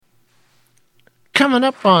Coming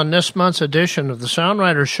up on this month's edition of the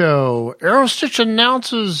Soundwriter Show, Aerostitch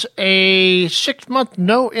announces a 6-month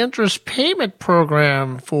no-interest payment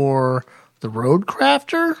program for the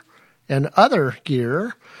Roadcrafter and other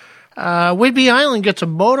gear. Whidbey Island gets a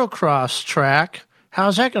motocross track.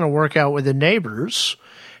 How's that going to work out with the neighbors?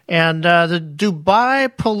 And the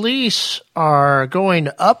Dubai police are going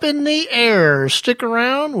up in the air. Stick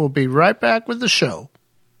around. We'll be right back with the show.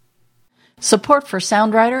 Support for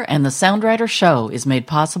Soundwriter and the Soundwriter Show is made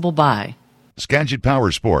possible by Skagit Power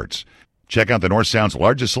Sports. Check out the North Sound's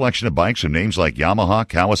largest selection of bikes from names like Yamaha,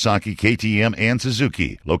 Kawasaki, KTM, and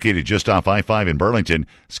Suzuki. Located just off I-5 in Burlington,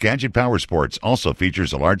 Skagit Power Sports also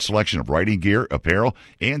features a large selection of riding gear, apparel,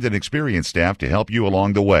 and an experienced staff to help you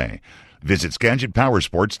along the way. Visit Skagit Power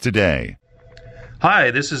Sports today. Hi,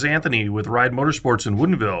 this is Anthony with Ride Motorsports in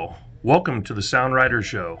Woodinville. Welcome to the Soundwriter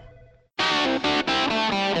Show.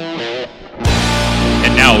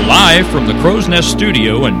 And now live from the Crow's Nest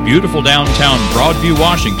Studio in beautiful downtown Broadview,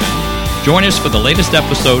 Washington, join us for the latest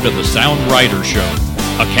episode of the Soundwriter Show,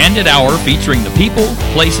 a candid hour featuring the people,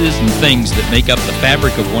 places, and things that make up the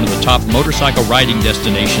fabric of one of the top motorcycle riding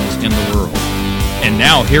destinations in the world. And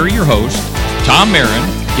now, here are your hosts, Tom Marin,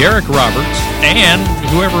 Derek Roberts, and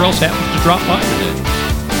whoever else happens to drop by today.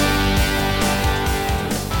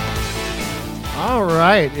 All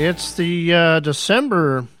right, it's the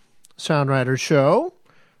December Soundwriter Show.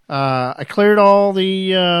 I cleared all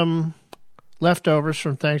the leftovers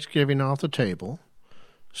from Thanksgiving off the table.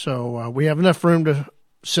 So we have enough room to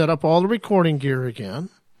set up all the recording gear again.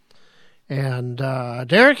 And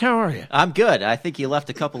Derek, how are you? I'm good. I think you left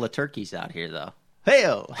a couple of turkeys out here, though.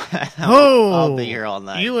 Hey-o. I'll be here all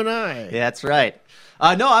night. You and I. Yeah, that's right.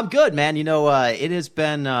 No, I'm good, man. You know, it has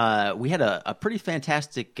been, we had a pretty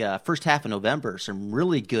fantastic first half of November, some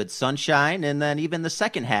really good sunshine, and then even the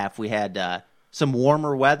second half we had some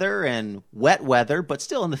warmer weather and wet weather, but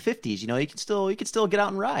still in the 50s. You know, you can still get out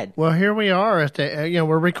and ride. Well, here we are at the,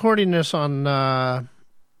 we're recording this on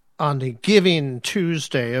the Giving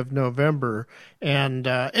Tuesday of November, and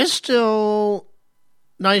it's still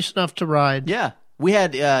nice enough to ride. Yeah. We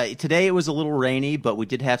had, today it was a little rainy, but we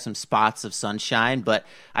did have some spots of sunshine. But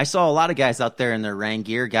I saw a lot of guys out there in their rain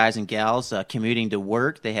gear, guys and gals, commuting to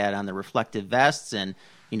work. They had on the reflective vests and,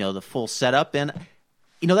 the full setup. And,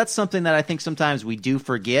 that's something that I think sometimes we do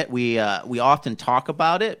forget. We often talk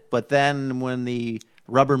about it, but then when the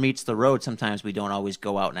rubber meets the road, sometimes we don't always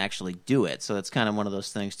go out and actually do it. So it's kind of one of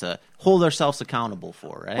those things to hold ourselves accountable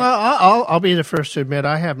for, right? Well, I'll be the first to admit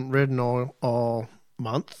I haven't ridden all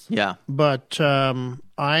month. Yeah. But I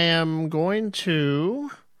am going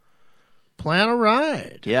to plan a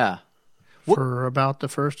ride. Yeah. For about the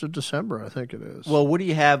 1st of December, I think it is. Well, what do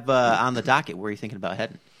you have on the docket? Where are you thinking about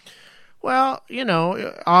heading? Well,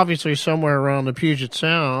 obviously somewhere around the Puget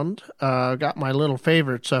Sound. Got my little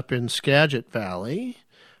favorites up in Skagit Valley.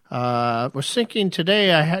 Was thinking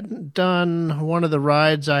today I hadn't done one of the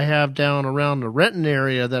rides I have down around the Renton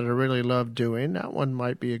area that I really love doing. That one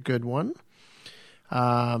might be a good one.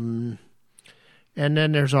 And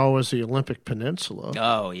then there's always the Olympic Peninsula.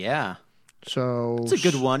 Oh, yeah. So it's a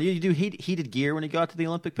good one. You do heated gear when you go out to the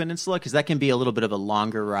Olympic Peninsula? Because that can be a little bit of a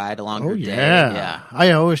longer ride, a longer day. Yeah. I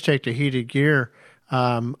always take the heated gear.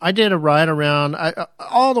 I did a ride around,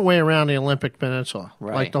 all the way around the Olympic Peninsula,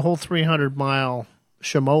 right. Like the whole 300-mile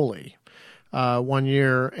Chamoli one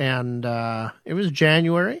year. And it was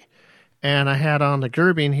January, and I had on the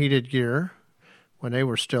Gerbing heated gear when they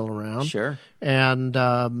were still around. Sure. And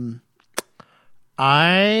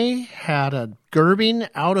I had a Gerbing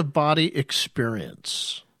out-of-body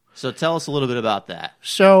experience. So tell us a little bit about that.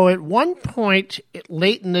 So at one point,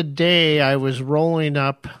 late in the day, I was rolling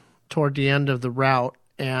up toward the end of the route,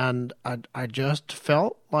 and I just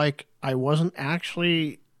felt like I wasn't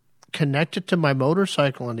actually connected to my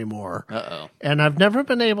motorcycle anymore. Uh-oh. And I've never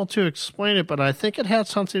been able to explain it, but I think it had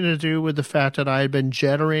something to do with the fact that I had been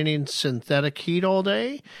generating synthetic heat all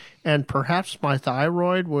day, and perhaps my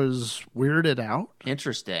thyroid was weirded out.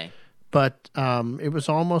 Interesting. But it was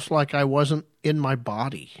almost like I wasn't in my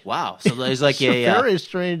body. Wow. So there's like a very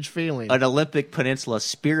strange feeling. An Olympic Peninsula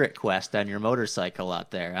spirit quest on your motorcycle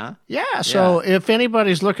out there, huh? Yeah. So if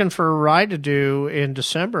anybody's looking for a ride to do in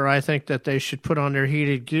December, I think that they should put on their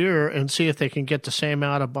heated gear and see if they can get the same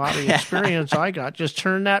out-of-body experience I got. Just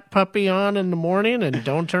turn that puppy on in the morning and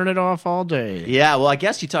don't turn it off all day. Yeah. Well, I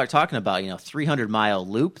guess you talking about 300-mile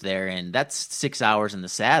loop there, and that's 6 hours in the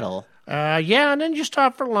saddle. And then you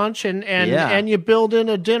stop for lunch and you build in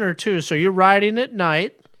a dinner too. So you're riding at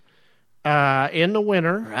night, in the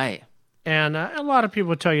winter, right? And a lot of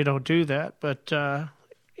people tell you don't do that, but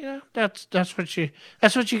that's what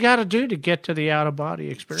you got to do to get to the out of body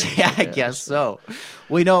experience. Yeah, I guess so.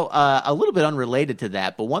 Well, a little bit unrelated to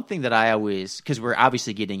that, but one thing that I always, because we're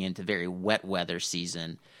obviously getting into very wet weather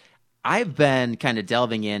season, I've been kind of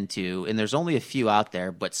delving into, and there's only a few out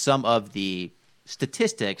there, but some of the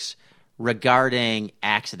statistics regarding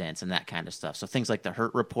accidents and that kind of stuff. So things like the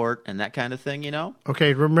Hurt Report and that kind of thing,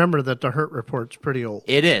 Okay, remember that the Hurt Report's pretty old.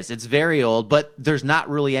 It is. It's very old, but there's not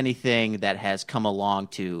really anything that has come along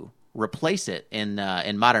to replace it in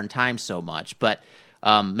modern times so much. But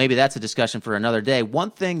maybe that's a discussion for another day.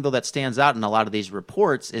 One thing, though, that stands out in a lot of these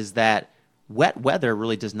reports is that wet weather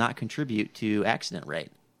really does not contribute to accident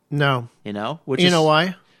rate. No. Which know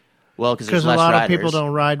why? Well, because a lot of people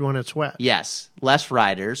don't ride when it's wet. Yes, less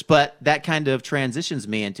riders. But that kind of transitions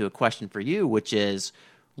me into a question for you, which is,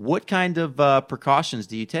 what kind of precautions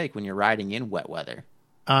do you take when you're riding in wet weather?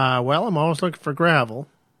 Well, I'm always looking for gravel.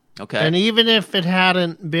 Okay. And even if it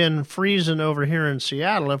hadn't been freezing over here in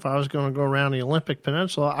Seattle, if I was going to go around the Olympic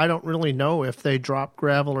Peninsula, I don't really know if they drop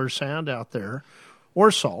gravel or sand out there or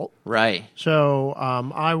salt. Right. So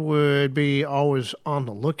I would be always on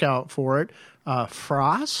the lookout for it.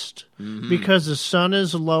 Frost, because the sun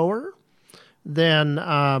is lower, then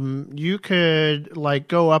you could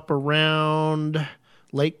go up around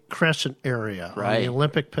Lake Crescent area on the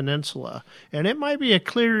Olympic Peninsula, and it might be a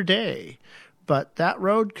clear day, but that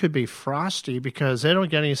road could be frosty because they don't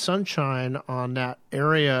get any sunshine on that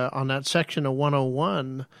area, on that section of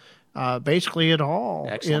 101, basically at all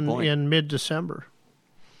in mid-December.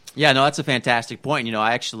 Yeah, no, that's a fantastic point.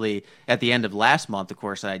 I actually, at the end of last month, of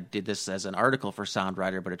course, I did this as an article for Sound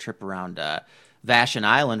Rider, but a trip around Vashon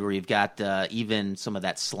Island where you've got even some of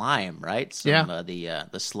that slime, right? Some of the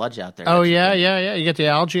sludge out there. Oh, yeah. You get the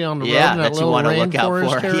algae on the road in that you want to look out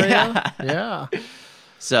for. Area. Yeah.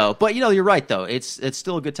 So, but you're right, though. It's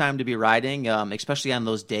still a good time to be riding, especially on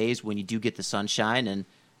those days when you do get the sunshine. And,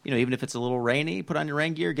 even if it's a little rainy, put on your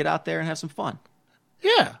rain gear, get out there and have some fun.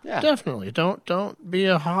 Yeah, definitely. Don't be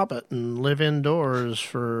a hobbit and live indoors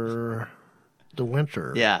for the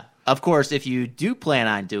winter. Yeah. Of course, if you do plan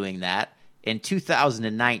on doing that, in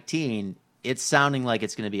 2019, it's sounding like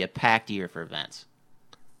it's going to be a packed year for events.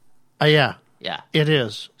 Yeah. Yeah. It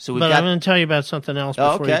is. So I'm going to tell you about something else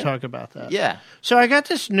before you talk about that. Yeah. So I got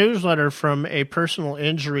this newsletter from a personal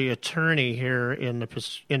injury attorney here in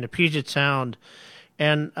the Puget Sound,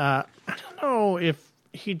 and I don't know if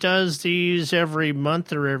he does these every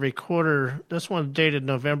month or every quarter. This one dated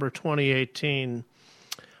November 2018.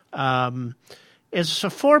 It's a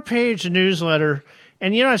 4-page newsletter.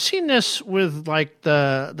 And, I've seen this with,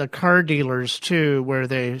 the car dealers, too, where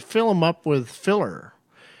they fill them up with filler.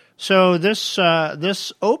 So this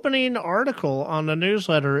opening article on the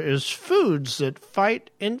newsletter is foods that fight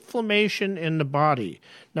inflammation in the body.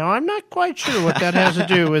 Now, I'm not quite sure what that has to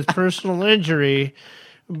do with personal injury,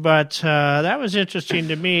 but that was interesting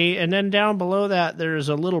to me. And then down below that, there's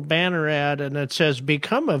a little banner ad, and it says,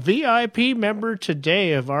 "Become a VIP member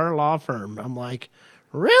today of our law firm." I'm like,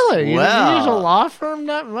 really? Wow. You use a law firm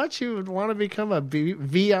that much? You would want to become a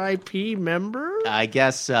VIP member? I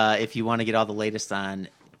guess if you want to get all the latest on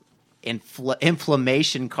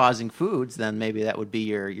inflammation-causing foods, then maybe that would be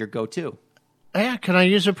your go-to. Yeah, can I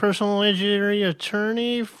use a personal injury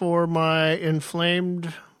attorney for my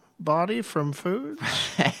inflamed body from foods?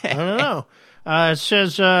 I don't know. It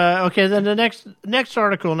says, okay, then the next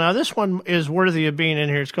article. Now, this one is worthy of being in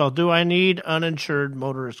here. It's called, "Do I Need Uninsured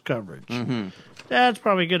Motorist Coverage?" Mm-hmm. That's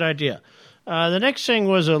probably a good idea. The next thing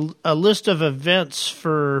was a list of events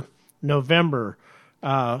for November.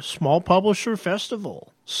 Small Publisher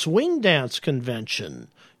Festival, Swing Dance Convention,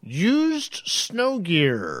 Used Snow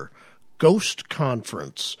Gear, Ghost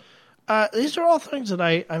Conference. These are all things that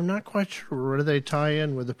I'm not quite sure where they tie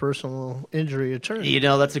in with the personal injury attorney.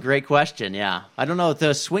 That's a great question, yeah. I don't know,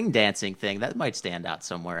 the swing dancing thing, that might stand out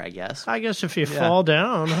somewhere, I guess. I guess if you fall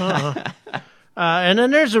down, huh? And then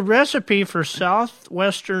there's a recipe for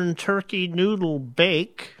Southwestern Turkey Noodle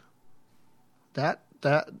Bake.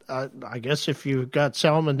 I guess if you got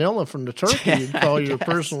salmonella from the turkey, you'd call your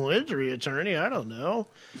personal injury attorney. I don't know.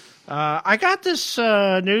 I got this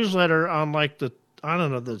newsletter on the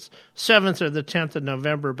 7th or the 10th of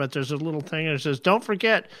November, but there's a little thing that says, "Don't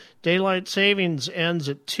forget, daylight savings ends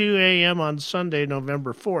at 2 a.m. on Sunday,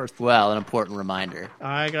 November 4th. Well, an important reminder.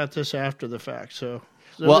 I got this after the fact, so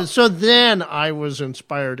then I was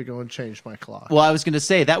inspired to go and change my clock. Well, I was going to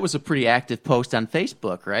say, that was a pretty active post on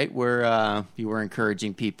Facebook, right? Where you were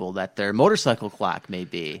encouraging people that their motorcycle clock may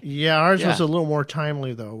be. Yeah, ours was a little more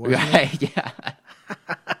timely, though, wasn't it? Right, yeah.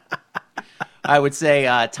 I would say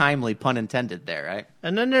timely, pun intended there, right?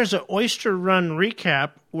 And then there's an Oyster Run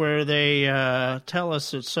recap where they tell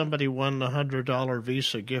us that somebody won the $100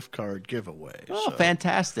 Visa gift card giveaway. Oh,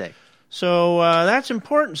 fantastic. So that's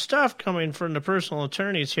important stuff coming from the personal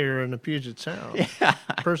attorneys here in the Puget Sound. Yeah.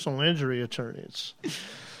 Personal injury attorneys.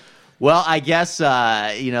 Well, I guess,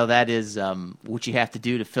 that is what you have to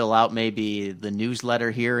do to fill out maybe the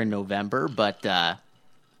newsletter here in November. But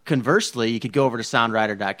conversely, you could go over to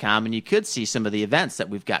soundrider.com and you could see some of the events that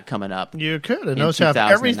we've got coming up. You could. And those have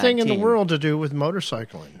everything in the world to do with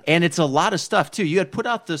motorcycling. And it's a lot of stuff, too. You had put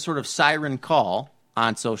out the sort of siren call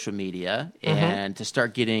on social media and to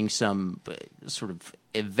start getting some sort of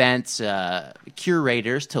events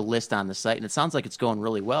curators to list on the site, and it sounds like it's going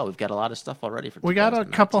really well. We've got a lot of stuff already for we got a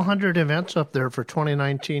couple hundred events up there for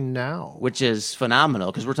 2019 now, which is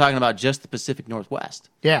phenomenal because we're talking about just the Pacific Northwest.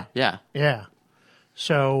 Yeah.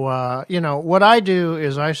 So what I do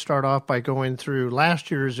is I start off by going through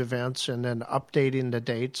last year's events and then updating the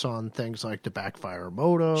dates on things like the Backfire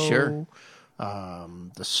Moto, sure,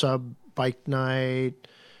 the Sub Bike Night,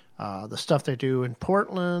 the stuff they do in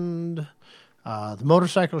Portland, the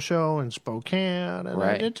motorcycle show in Spokane, and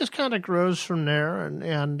right. It just kind of grows from there.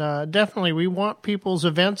 And definitely, we want people's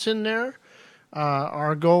events in there.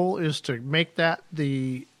 Our goal is to make that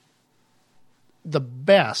the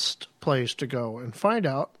best place to go and find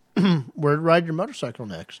out where to ride your motorcycle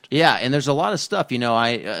next. Yeah, and there's a lot of stuff.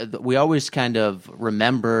 We always kind of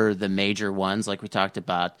remember the major ones, like we talked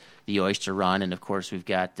about the Oyster Run, and of course we've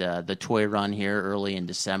got the Toy Run here early in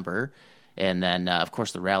December, and then of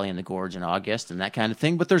course the Rally in the Gorge in August and that kind of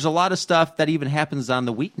thing. But there's a lot of stuff that even happens on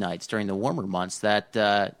the weeknights during the warmer months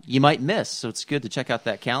that you might miss. So it's good to check out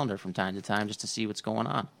that calendar from time to time just to see what's going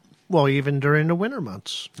on. Well, even during the winter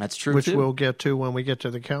months. That's true, which too. We'll get to when we get to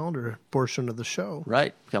the calendar portion of the show.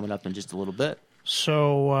 Right, coming up in just a little bit.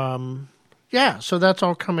 So, so that's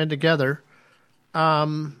all coming together.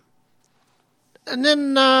 And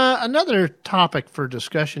then another topic for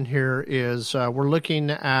discussion here is we're looking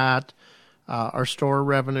at our store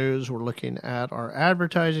revenues. We're looking at our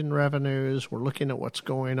advertising revenues. We're looking at what's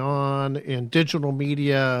going on in digital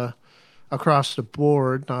media across the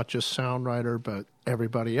board, not just Soundwriter, but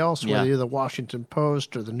everybody else, whether you're the Washington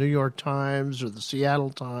Post or the New York Times or the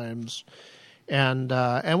Seattle Times. And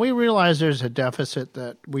we realize there's a deficit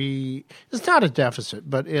it's not a deficit,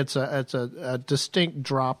 but it's a distinct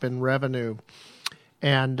drop in revenue.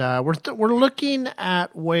 And we're looking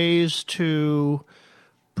at ways to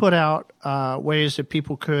put out ways that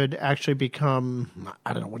people could actually become,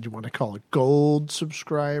 I don't know what you want to call it, gold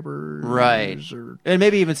subscribers. Right. And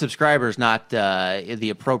maybe even subscribers, not the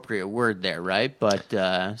appropriate word there, right?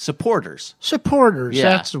 But supporters. Supporters,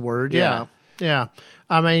 that's the word, yeah.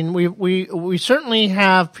 I mean, we certainly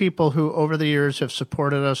have people who over the years have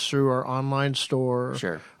supported us through our online store.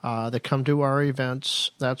 Sure. That come to our events,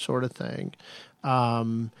 that sort of thing.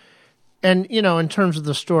 And, in terms of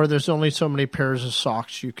the store, there's only so many pairs of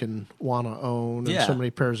socks you can want to own, and so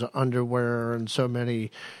many pairs of underwear, and so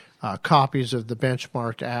many copies of the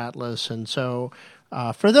Benchmark Atlas. And so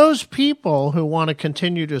for those people who want to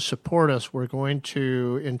continue to support us, we're going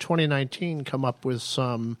to, in 2019, come up with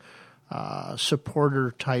some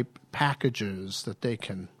supporter-type packages that they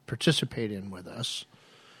can participate in with us.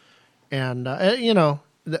 And,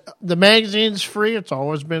 the magazine's free. It's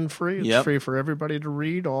always been free. It's free for everybody to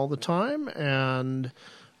read all the time, and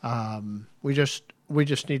we just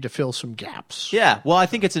need to fill some gaps. Yeah, well, I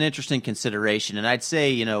think it's an interesting consideration, and I'd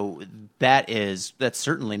say that's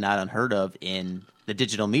certainly not unheard of in the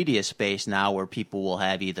digital media space now, where people will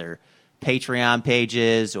have either Patreon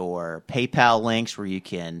pages or PayPal links where you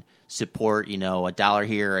can support $1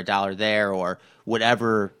 here, $1 there, or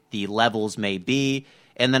whatever the levels may be.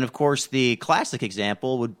 And then, of course, the classic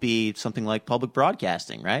example would be something like public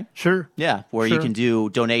broadcasting, right? Sure. Yeah, where you can do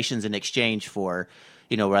donations in exchange for,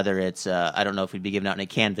 whether it's, I don't know if we'd be giving out any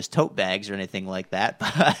canvas tote bags or anything like that.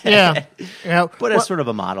 But but it's sort of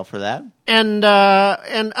a model for that. And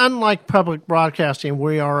unlike public broadcasting,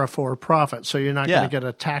 we are a for-profit, so you're not going to get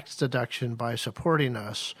a tax deduction by supporting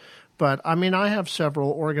us. But, I mean, I have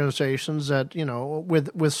several organizations that,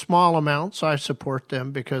 with small amounts, I support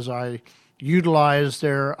them because I utilize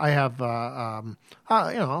I have,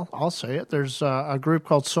 I'll say it. There's a group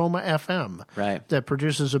called Soma FM that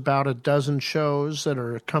produces about a dozen shows that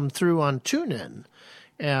are come through on TuneIn.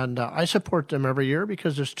 And I support them every year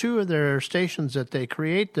because there's two of their stations that they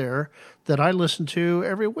create there that I listen to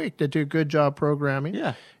every week. They do a good job programming.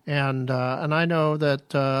 Yeah. And I know that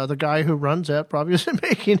the guy who runs that probably isn't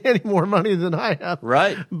making any more money than I have.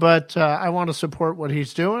 Right. But I want to support what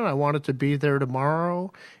he's doing. I want it to be there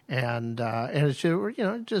tomorrow. And it's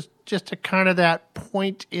just to kind of that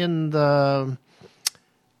point in the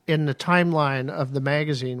in the timeline of the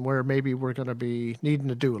magazine where maybe we're going to be needing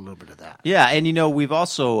to do a little bit of that. Yeah, and we've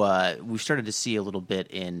also we've started to see a little bit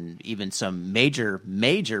in even some major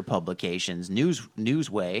publications,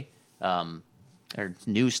 Newsway, or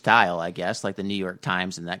news style, I guess, like the New York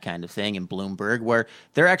Times and that kind of thing, and Bloomberg, where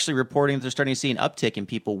they're actually reporting that they're starting to see an uptick in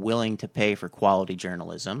people willing to pay for quality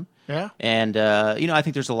journalism. Yeah. And, I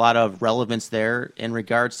think there's a lot of relevance there in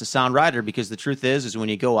regards to Sound Rider, because the truth is when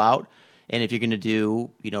you go out, and if you're going to do,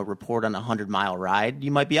 report on a 100-mile ride,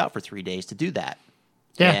 you might be out for 3 days to do that.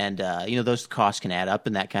 Yeah. And, those costs can add up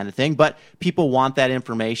and that kind of thing. But people want that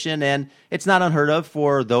information, and it's not unheard of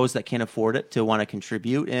for those that can afford it to want to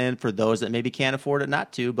contribute, and for those that maybe can't afford it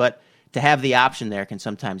not to. But to have the option there can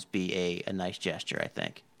sometimes be a nice gesture, I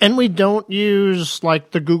think. And we don't use,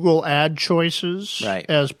 like, the Google ad choices Right.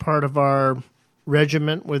 as part of our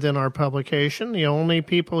regiment within our publication. The only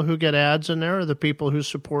people who get ads in there are the people who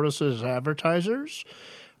support us as advertisers.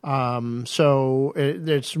 So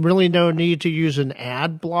there's really no need to use an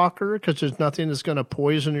ad blocker because there's nothing that's going to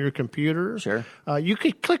poison your computer. Sure. You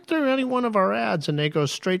could click through any one of our ads and they go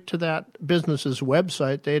straight to that business's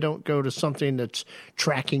website. They don't go to something that's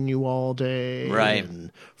tracking you all day. Right.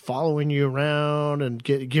 And following you around and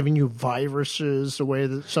giving you viruses the way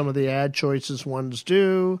that some of the ad choices ones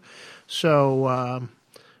do. So, and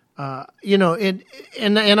I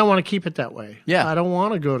want to keep it that way. Yeah. I don't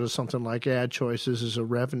want to go to something like ad choices as a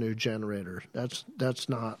revenue generator. That's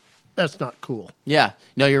not cool. Yeah.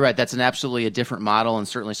 No, you're right. That's absolutely a different model, and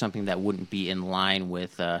certainly something that wouldn't be in line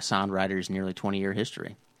with Sound Rider's nearly 20-year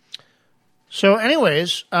history. So,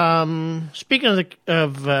 anyways, speaking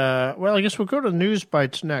of I guess we'll go to News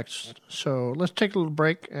Bites next. So let's take a little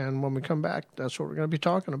break, and when we come back, that's what we're going to be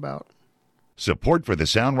talking about. Support for the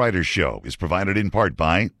Sound Rider Show is provided in part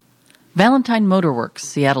by Valentine Motorworks,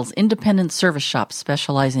 Seattle's independent service shop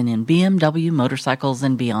specializing in BMW motorcycles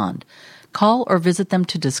and beyond. Call or visit them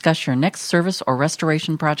to discuss your next service or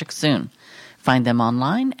restoration project soon. Find them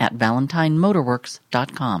online at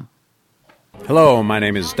valentinemotorworks.com. Hello, my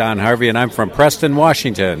name is Don Harvey, and I'm from Preston,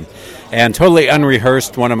 Washington. And totally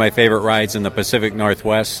unrehearsed, one of my favorite rides in the Pacific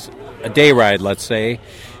Northwest, a day ride, let's say,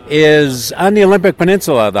 is on the Olympic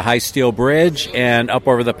Peninsula, the High Steel Bridge, and up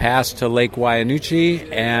over the pass to Lake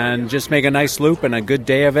Waianuchi, and just make a nice loop and a good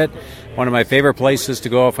day of it. One of my favorite places to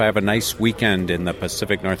go if I have a nice weekend in the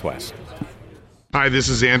Pacific Northwest. Hi, this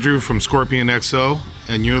is Andrew from Scorpion XO,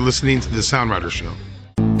 and you're listening to the Sound Rider Show.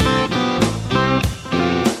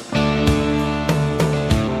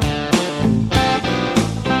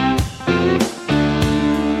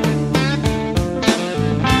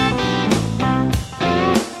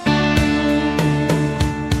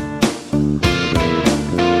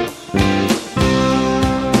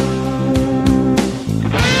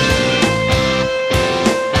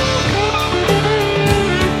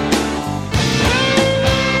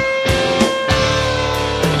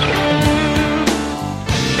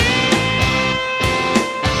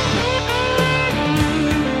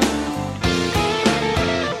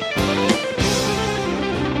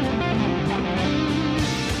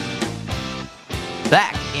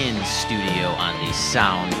 Back in studio on the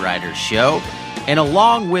Sound Rider Show, and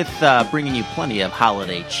along with bringing you plenty of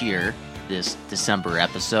holiday cheer this December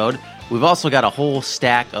episode, we've also got a whole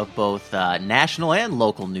stack of both national and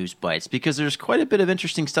local news bites, because there's quite a bit of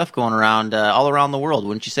interesting stuff going around all around the world,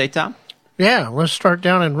 wouldn't you say, Tom? Yeah, let's start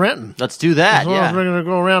down in Renton. Let's do that. As long as we're going to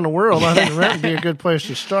go around the world, I think Renton would be a good place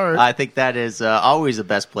to start. I think that is always the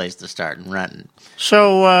best place to start, in Renton.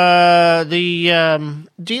 So the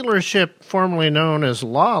dealership formerly known as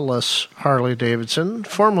Lawless Harley-Davidson,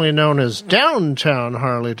 formerly known as Downtown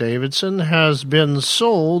Harley-Davidson, has been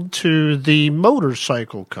sold to the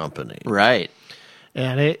Motorcycle Company. Right.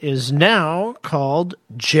 And it is now called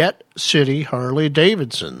Jet City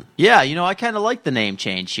Harley-Davidson. Yeah, I kind of like the name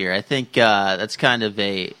change here. I think that's kind of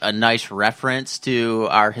a nice reference to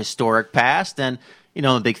our historic past. And, I'm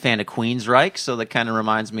a big fan of Queensryche, so that kind of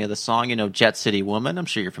reminds me of the song, Jet City Woman. I'm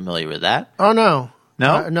sure you're familiar with that. Oh, no.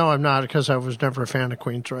 No? No, I'm not, because I was never a fan of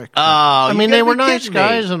Queensryche. Oh, I mean, they were nice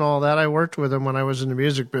guys me. and all that. I worked with them when I was in the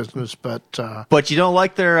music business, but... But you don't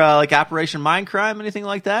like their, Operation Mindcrime, anything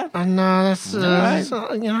like that? No, that's... Right.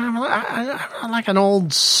 I'm like an old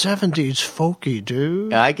 70s folky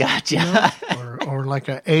dude. I got you. Or like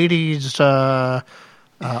an 80s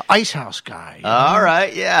Ice House guy. All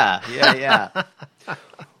right, yeah.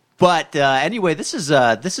 But anyway, this is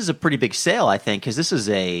a pretty big sale, I think, because this is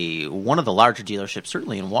one of the larger dealerships,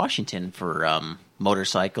 certainly in Washington, for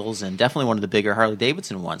motorcycles, and definitely one of the bigger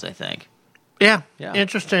Harley-Davidson ones, I think. Yeah.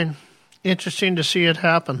 Interesting to see it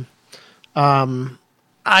happen.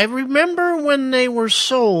 I remember when they were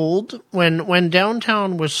sold, when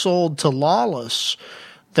Downtown was sold to Lawless,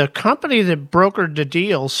 the company that brokered the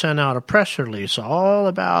deal sent out a press release all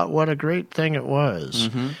about what a great thing it was.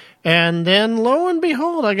 Mm-hmm. And then, lo and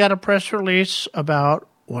behold, I got a press release about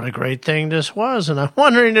what a great thing this was. And I'm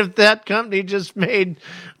wondering if that company just made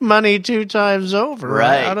money 2 times over.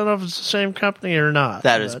 Right. I don't know if it's the same company or not.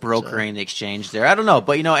 That is brokering the exchange there. I don't know.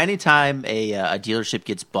 But, anytime a dealership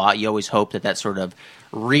gets bought, you always hope that sort of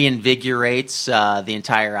reinvigorates the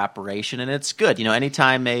entire operation. And it's good.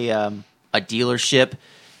 Anytime a dealership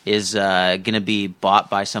is going to be bought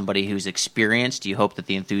by somebody who's experienced, you hope that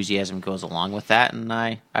the enthusiasm goes along with that. And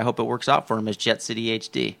I hope it works out for them as Jet City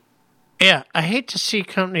HD. Yeah, I hate to see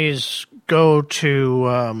companies go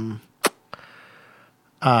to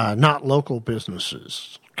not local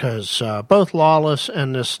businesses, because both Lawless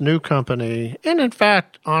and this new company, and in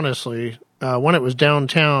fact, honestly, when it was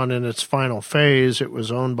Downtown in its final phase, it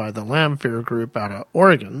was owned by the Lamphere Group out of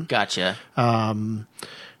Oregon. Gotcha.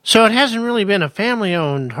 So it hasn't really been a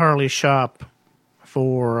family-owned Harley shop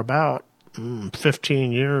for about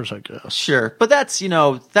 15 years, I guess. Sure, but that's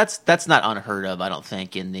that's not unheard of, I don't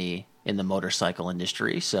think, in the motorcycle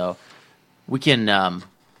industry. So we can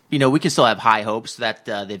we can still have high hopes that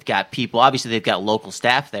they've got people. Obviously, they've got local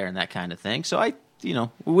staff there and that kind of thing. So we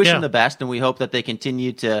wish them the best, and we hope that they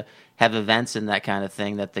continue to have events and that kind of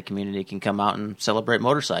thing that the community can come out and celebrate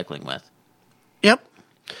motorcycling with. Yep.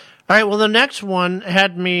 All right, well, the next one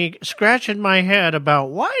had me scratching my head about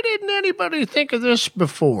why didn't anybody think of this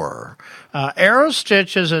before?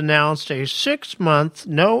 Aerostitch has announced a 6-month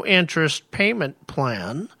no-interest payment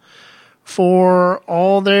plan for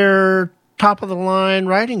all their top-of-the-line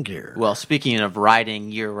riding gear. Well, speaking of riding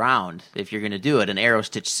year-round, if you're going to do it, an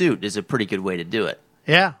Aerostitch suit is a pretty good way to do it.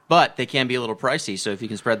 Yeah, but they can be a little pricey. So if you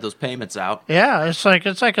can spread those payments out, yeah, it's like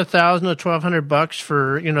 $1,000 to $1,200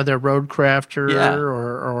 for their Road Crafter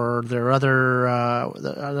or their other. I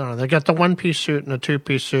don't know. They got the 1-piece suit and a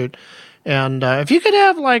 2-piece suit, and if you could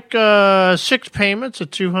have 6 payments at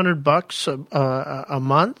 $200 a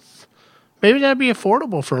month, maybe that'd be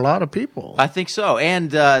affordable for a lot of people. I think so. And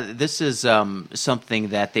this is something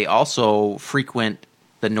that they also frequent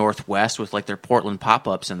the Northwest with their Portland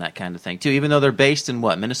pop-ups and that kind of thing too, even though they're based in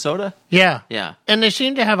Minnesota? Yeah. Yeah. And they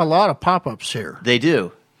seem to have a lot of pop-ups here. They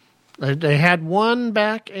do. They had one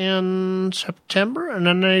back in September, and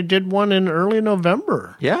then they did one in early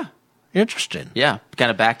November. Yeah. Interesting. Yeah,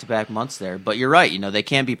 kind of back-to-back months there. But you're right, they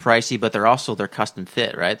can be pricey, but they're custom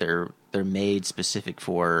fit, right? They're made specific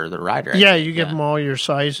for the rider. Yeah, you give them all your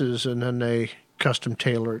sizes, and then they custom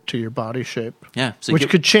tailor it to your body shape. Yeah. So which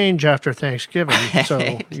could change after Thanksgiving,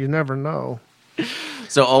 so you never know.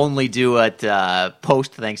 So only do it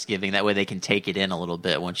post-Thanksgiving. That way they can take it in a little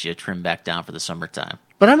bit once you trim back down for the summertime.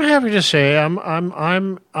 But I'm happy to say I'm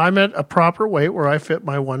at a proper weight where I fit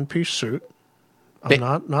my 1-piece suit.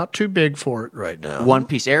 I'm not too big for it right now.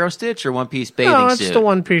 1-piece Aerostitch or 1-piece bathing suit? No, it's the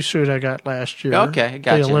 1-piece suit I got last year. Okay,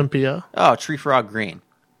 gotcha. The Olympia. Oh, Tree Frog Green.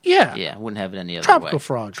 Yeah. Yeah, wouldn't have it any other Tropical way.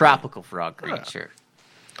 frog. Tropical frog green, sure.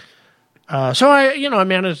 So I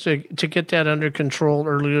managed to get that under control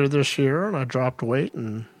earlier this year, and I dropped weight,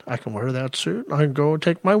 and I can wear that suit. I can go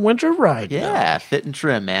take my winter ride. Yeah, fit and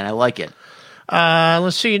trim, man. I like it.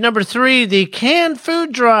 Let's see. Number 3, the canned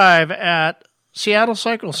food drive at Seattle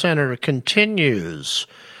Cycle Center continues.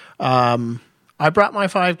 I brought my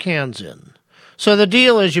 5 cans in. So the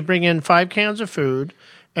deal is you bring in 5 cans of food,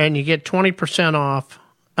 and you get 20% off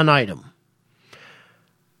an item.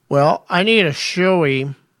 Well, I need a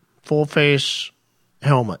showy full-face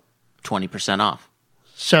helmet. 20% off.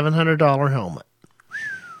 $700 helmet.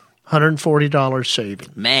 $140 saving.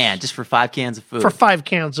 Man, just for 5 cans of food. For 5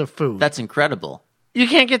 cans of food. That's incredible. You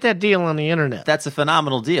can't get that deal on the internet. That's a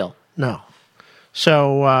phenomenal deal. No.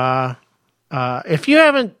 So if you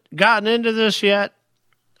haven't gotten into this yet,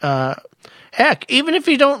 heck, even if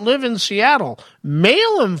you don't live in Seattle,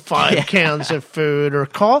 mail them 5 cans of food or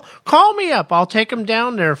call me up. I'll take them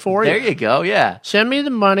down there for you. There you go, yeah. Send me the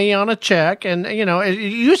money on a check, and,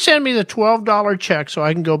 you send me the $12 check so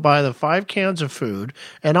I can go buy the 5 cans of food,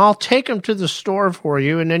 and I'll take them to the store for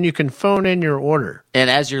you, and then you can phone in your order. And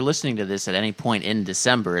as you're listening to this at any point in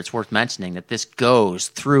December, it's worth mentioning that this goes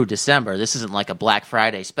through December. This isn't like a Black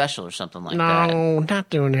Friday special or something like that. No, not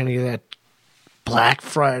doing any of that Black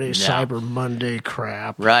Friday, Cyber Monday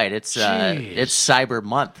crap. Right. It's Cyber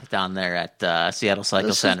Month down there at Seattle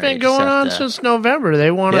Cycle Center. This has been going on since November. They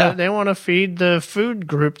want to feed the food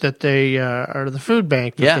group that they or the food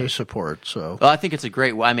bank that they support. So, well, I think it's a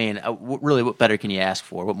great. I mean, really, what better can you ask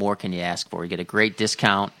for? What more can you ask for? You get a great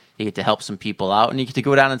discount. You get to help some people out, and you get to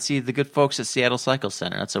go down and see the good folks at Seattle Cycle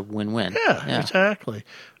Center. That's a win-win. Yeah. Exactly.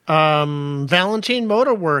 Valentine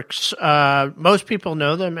Motor Works. Most people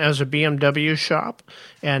know them as a BMW shop,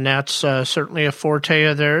 and that's certainly a forte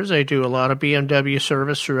of theirs. They do a lot of BMW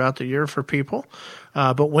service throughout the year for people.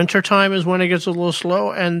 But wintertime is when it gets a little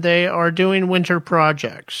slow, and they are doing winter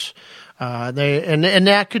projects. And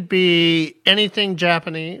that could be anything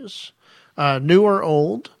Japanese, new or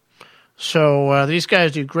old. So these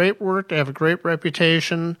guys do great work. They have a great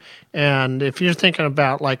reputation. And if you're thinking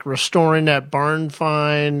about like restoring that barn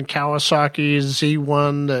find Kawasaki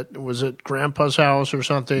Z1 that was at Grandpa's house or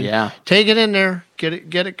something, take it in there, get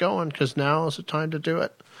it going, because now is the time to do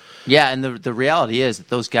it. Yeah, and the reality is that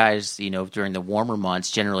those guys, during the warmer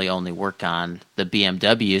months generally only work on the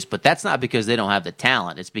BMWs, but that's not because they don't have the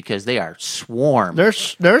talent. It's because they are swarmed.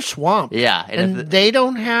 They're swamped. Yeah. And they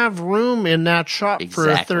don't have room in that shop for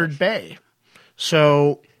a third bay.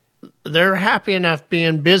 So they're happy enough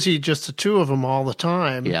being busy, just the two of them all the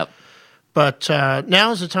time. Yep. But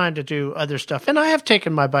now's the time to do other stuff. And I have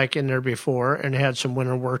taken my bike in there before and had some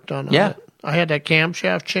winter work done on it. I had that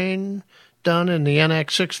camshaft chain done in the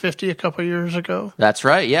NX 650 a couple years ago. That's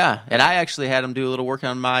right, yeah. And I actually had him do a little work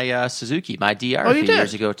on my Suzuki, my DR a few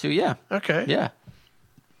years ago, too, yeah. Okay. Yeah.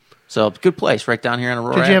 So, good place right down here in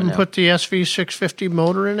Aurora. Did you Avenue. haven't put the SV 650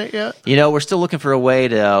 motor in it yet? We're still looking for a way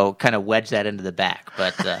to kind of wedge that into the back,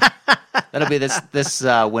 but that'll be this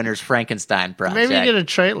winter's Frankenstein project. Maybe get a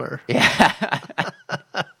trailer. Yeah.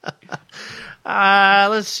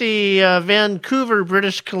 Let's see. Vancouver,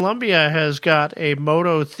 British Columbia has got a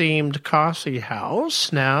Moto-themed coffee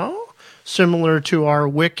house now, similar to our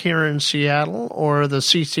Wick here in Seattle or the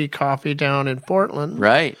CC Coffee down in Portland.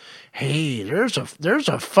 Right. Hey, there's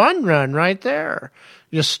a fun run right there.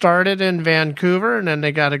 You started in Vancouver, and then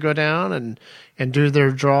they got to go down and do their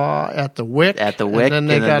draw at the Wick. And then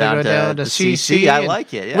they got to go down to CC. I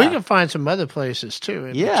like it, yeah. We can find some other places,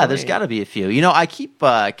 too. There's got to be a few. I keep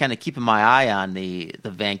kind of keeping my eye on the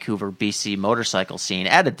Vancouver, BC motorcycle scene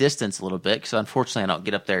at a distance a little bit, because unfortunately I don't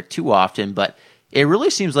get up there too often, but it really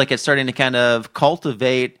seems like it's starting to kind of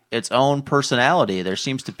cultivate its own personality. There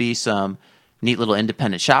seems to be some neat little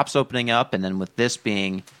independent shops opening up, and then with this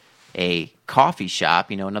being a coffee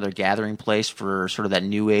shop, another gathering place for sort of that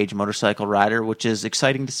new age motorcycle rider, which is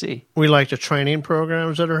exciting to see. We like the training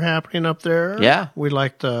programs that are happening up there. Yeah. We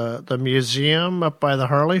like the museum up by the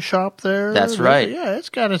Harley shop there. That's right. Yeah, it's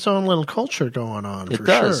got its own little culture going on. It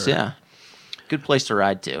does, yeah. Good place to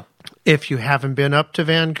ride to. If you haven't been up to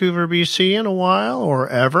Vancouver, BC in a while or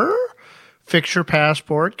ever, fix your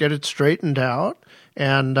passport, get it straightened out,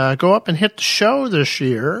 and go up and hit the show this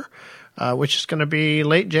year, which is going to be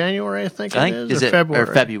late January, I think it is, or February.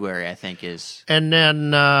 Or February, I think is. And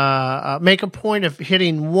then make a point of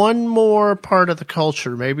hitting one more part of the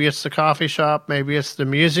culture. Maybe it's the coffee shop, maybe it's the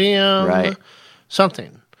museum, right?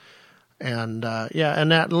 Something. And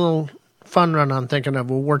and that little fun run I'm thinking of,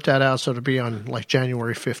 we'll work that out so it'll be on like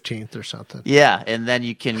January 15th or something. Yeah, and then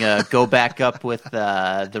you can go back up with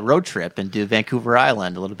the road trip and do Vancouver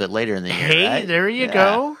Island a little bit later in the year. Hey, right? There you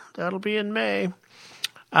go. That'll be in May.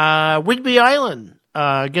 Whidbey Island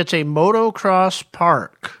gets a motocross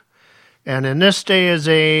park. And in this day and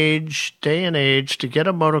age, to get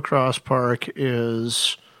a motocross park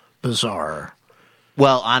is bizarre.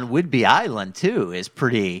 Well, on Whidbey Island, too, is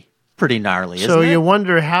pretty gnarly, isn't it? So you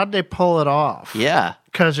wonder, how'd they pull it off? Yeah.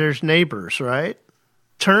 Because there's neighbors, right?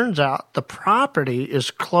 Turns out the property is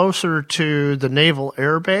closer to the Naval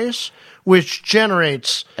Air Base, which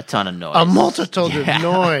generates a ton of noise. A multitude of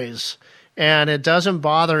noise. And it doesn't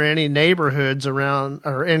bother any neighborhoods around,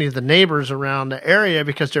 or any of the neighbors around the area,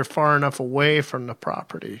 because they're far enough away from the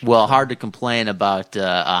property. Well, hard to complain about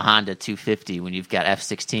a Honda 250 when you've got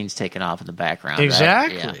F-16s taking off in the background.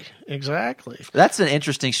 Exactly. Right? Yeah. Exactly. That's an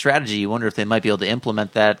interesting strategy. You wonder if they might be able to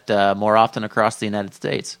implement that more often across the United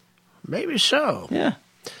States. Maybe so. Yeah.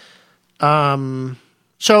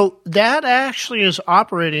 So that actually is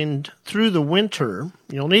operating through the winter.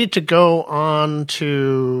 You'll need to go on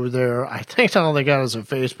to their, I think all they got is a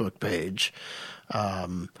Facebook page.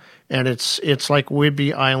 And it's like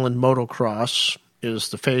Whidbey Island Motocross is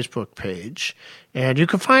the Facebook page. And you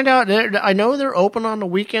can find out, I know they're open on the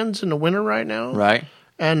weekends in the winter right now. Right.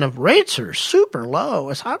 And the rates are super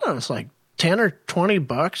low. I don't know, it's like $10 or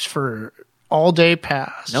 $20 for all-day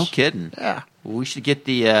pass. No kidding. Yeah. We should get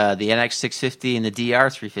the NX 650 and the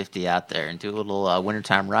DR 350 out there and do a little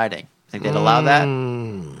wintertime riding. Think they'd allow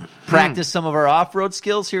that? Practice some of our off-road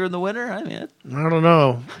skills here in the winter? I mean, I don't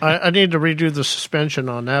know. I need to redo the suspension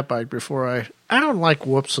on that bike before I don't like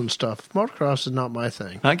whoops and stuff. Motocross is not my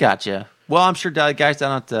thing. I gotcha. Well, I'm sure guys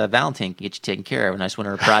down at Valentine can get you taken care of. A nice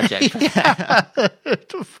winter project.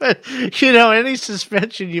 Any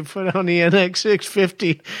suspension you put on the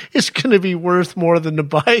NX650 is going to be worth more than the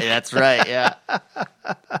bike. That's right, yeah.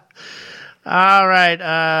 All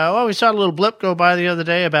right. We saw a little blip go by the other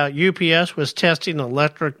day about UPS was testing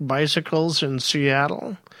electric bicycles in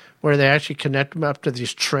Seattle, where they actually connect them up to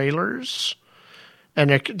these trailers, and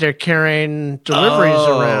they're carrying deliveries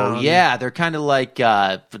around. Yeah, they're kind of like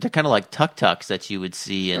tuk-tuks that you would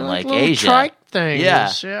see in like Asia. Trike things.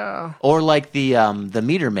 Yeah. Or like the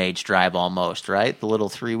meter mage drive almost, right? The little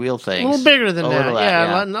 3-wheel things. A little bigger than that.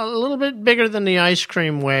 Yeah, a little bit bigger than the ice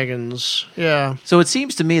cream wagons. Yeah. So it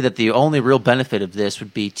seems to me that the only real benefit of this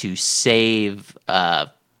would be to save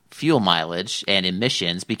fuel mileage and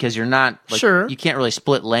emissions, because you're not you can't really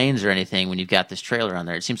split lanes or anything when you've got this trailer on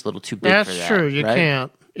there. It seems a little too big for that. That's true. You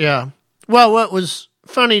can't. Yeah. Well, what was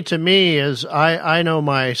funny to me is I know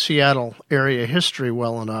my Seattle area history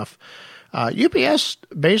well enough. UPS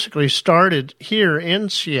basically started here in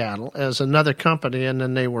Seattle as another company, and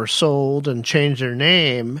then they were sold and changed their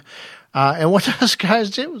name. And what those guys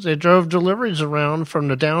did was they drove deliveries around from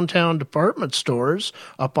the downtown department stores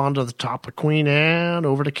up onto the top of Queen Anne,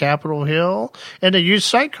 over to Capitol Hill, and they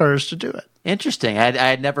used sidecars to do it. Interesting. I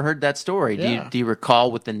had never heard that story. Yeah. Do you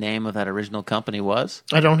recall what the name of that original company was?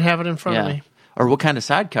 I don't have it in front of me. Or what kind of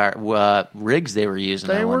sidecar rigs they were using?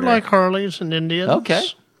 They were like Harleys and Indians. Okay.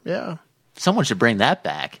 Yeah. Someone should bring that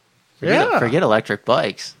back. Forget electric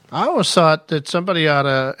bikes. I always thought that somebody ought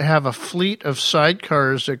to have a fleet of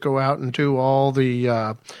sidecars that go out and do all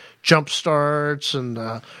the jump starts and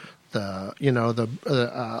the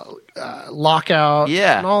lockout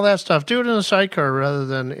and all that stuff. Do it in a sidecar rather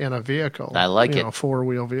than in a vehicle. I like it. A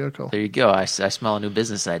 4-wheel vehicle. There you go. I smell a new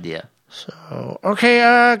business idea. So, okay,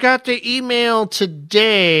 I got the email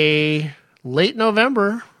today, late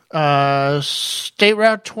November. State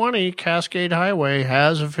Route 20 Cascade Highway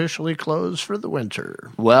has officially closed for the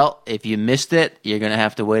winter. Well, if you missed it, you're going to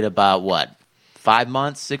have to wait about 5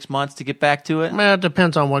 months, 6 months to get back to it? Well, it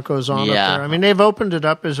depends on what goes on up there. I mean, they've opened it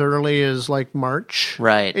up as early as like March.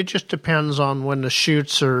 Right. It just depends on when the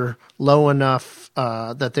chutes are low enough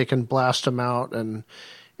that they can blast them out and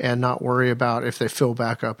not worry about if they fill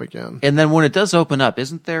back up again. And then when it does open up,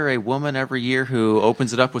 isn't there a woman every year who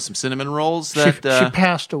opens it up with some cinnamon rolls? She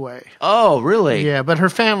passed away. Oh, really? Yeah, but her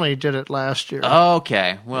family did it last year.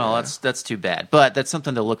 Okay. Well, that's too bad. But that's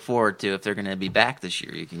something to look forward to if they're going to be back this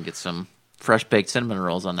year. You can get some fresh-baked cinnamon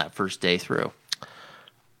rolls on that first day through.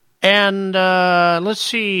 And let's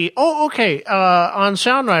see. Oh, okay. On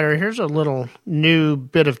SoundRider, here's a little new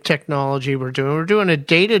bit of technology we're doing. We're doing a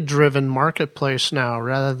data-driven marketplace now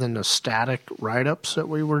rather than the static write-ups that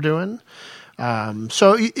we were doing.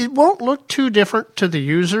 So it won't look too different to the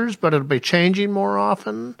users, but it'll be changing more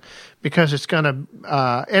often because it's going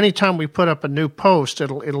to, anytime we put up a new post,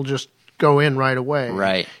 it'll just go in right away.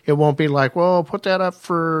 Right. It won't be like, well, put that up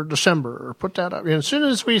for December or put that up. And as soon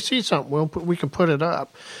as we see something, we can put it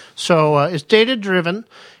up. So it's data driven.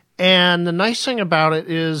 And the nice thing about it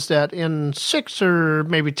is that in 6 or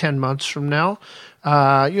maybe 10 months from now,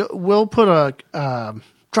 we'll put a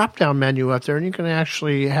drop-down menu up there, and you can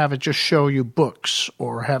actually have it just show you books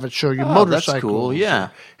or have it show you motorcycles. That's cool, yeah.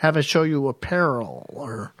 Have it show you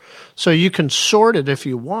apparel. So you can sort it if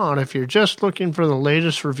you want, if you're just looking for the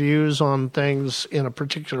latest reviews on things in a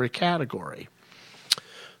particular category.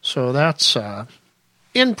 So that's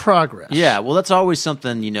in progress. Yeah, well, that's always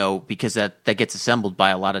something, because that gets assembled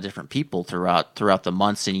by a lot of different people throughout the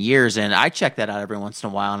months and years, and I check that out every once in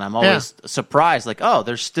a while, and I'm always surprised, like, oh,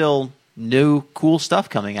 there's still new cool stuff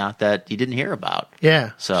coming out that you didn't hear about.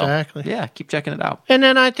 Yeah, so, exactly. Yeah, keep checking it out. And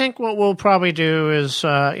then I think what we'll probably do is,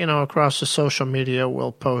 across the social media,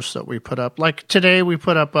 we'll post that we put up. Like today, we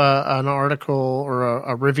put up an article or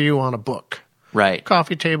a review on a book. Right.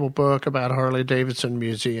 Coffee table book about Harley-Davidson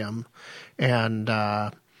Museum. And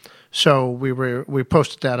so we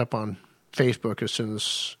posted that up on Facebook as soon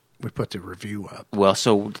as we put the review up. Well,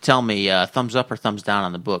 so tell me, thumbs up or thumbs down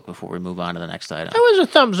on the book before we move on to the next item? It was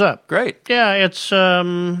a thumbs up. Great. Yeah, it's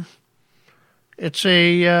a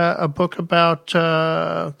book about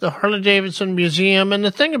the Harley-Davidson Museum. And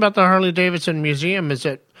the thing about the Harley-Davidson Museum is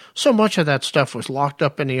that so much of that stuff was locked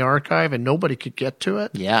up in the archive and nobody could get to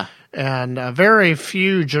it. Yeah. And very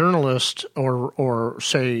few journalists or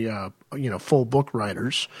say, full book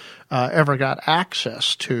writers ever got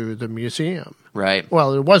access to the museum. Right.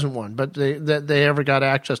 Well, there wasn't one, but they ever got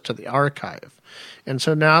access to the archive. And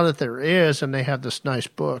so now that there is, and they have this nice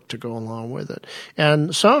book to go along with it.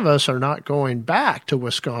 And some of us are not going back to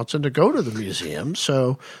Wisconsin to go to the museum,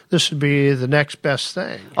 so this would be the next best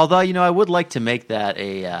thing. Although, I would like to make that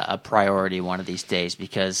a priority one of these days,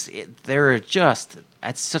 because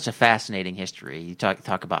it's such a fascinating history. You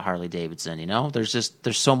talk about Harley Davidson, there's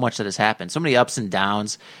so much that has happened, so many ups and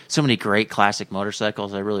downs, so many great classic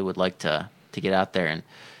motorcycles. I really would like to get out there and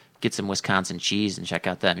get some Wisconsin cheese and check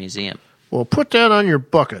out that museum. Well, put that on your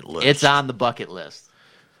bucket list. It's on the bucket list.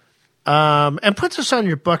 And put this on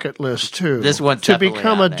your bucket list, too. This one's to definitely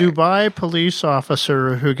become on a there. Dubai police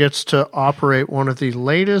officer who gets to operate one of the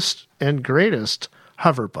latest and greatest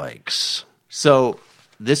hover bikes. So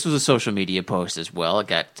this was a social media post as well. It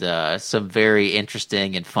got some very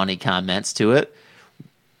interesting and funny comments to it.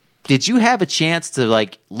 Did you have a chance to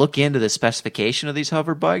look into the specification of these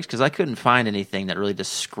hover bikes? Because I couldn't find anything that really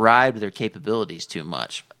described their capabilities too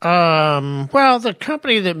much. Well, the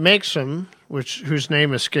company that makes them, whose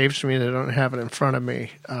name escapes me, and I don't have it in front of me,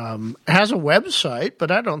 has a website, but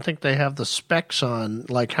I don't think they have the specs on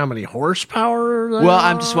how many horsepower.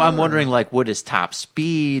 I'm wondering what is top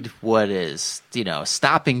speed, what is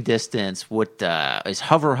stopping distance, what is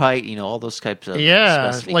hover height, all those types of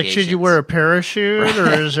specifications. Should you wear a parachute,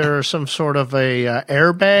 or is there some sort of a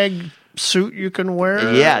airbag suit you can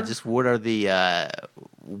wear? Yeah, just what are the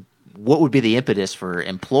what would be the impetus for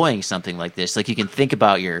employing something like this? You can think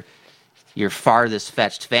about your farthest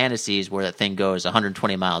fetched fantasies where that thing goes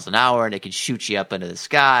 120 miles an hour and it can shoot you up into the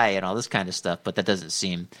sky and all this kind of stuff, but that doesn't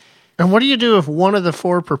seem... And what do you do if one of the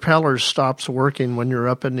four propellers stops working when you're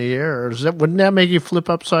up in the air? Wouldn't that make you flip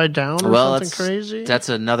upside down or something crazy? That's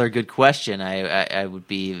another good question. I would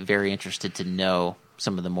be very interested to know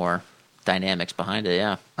some of the more dynamics behind it,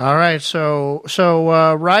 yeah. All right, so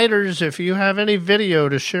riders, if you have any video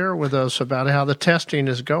to share with us about how the testing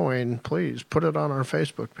is going, please put it on our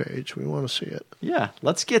Facebook page. We want to see it. Yeah,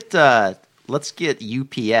 let's get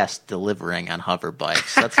UPS delivering on hover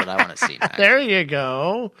bikes. That's what I want to see next. There you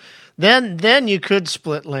go. Then you could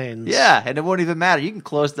split lanes. Yeah, and it won't even matter. You can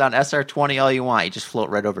close down SR20 all you want. You just float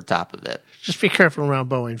right over top of it. Just be careful around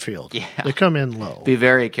Boeing Field. Yeah. They come in low. Be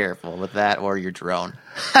very careful with that or your drone.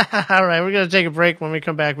 All right, we're going to take a break. When we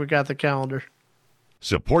come back, we got the calendar.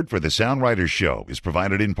 Support for the Sound Riders Show is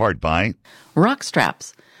provided in part by Rock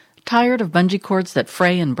straps. Tired of bungee cords that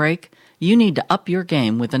fray and break? You need to up your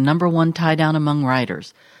game with the #1 tie-down among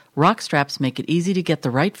riders. Rock straps make it easy to get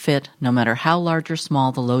the right fit, no matter how large or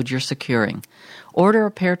small the load you're securing. Order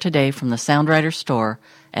a pair today from the Sound Rider store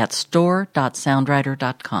at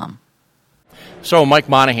store.soundrider.com. So, Mike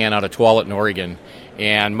Monahan out of Tualatin, Oregon,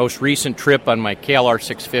 and most recent trip on my KLR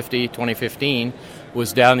 650 2015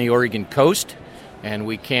 was down the Oregon coast, and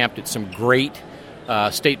we camped at some great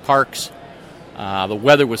state parks. The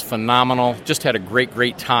weather was phenomenal, just had a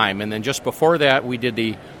great time. And then just before that, we did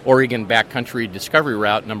the Oregon Backcountry Discovery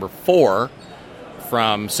Route number 4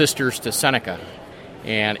 from Sisters to Seneca.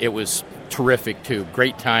 And it was terrific, too.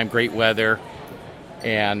 Great time, great weather,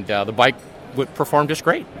 and the bike performed just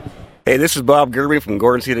great. Hey, this is Bob Gerby from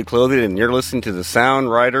Gordon Seated Clothing, and you're listening to the Sound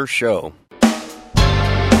Rider Show.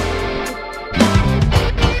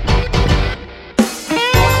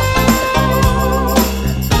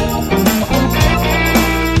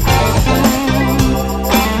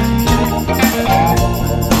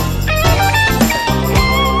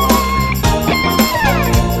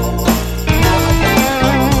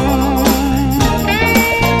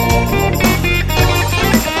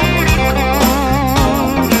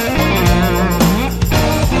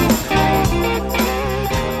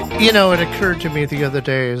 It occurred to me the other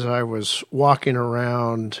day as I was walking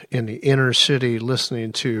around in the inner city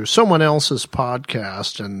listening to someone else's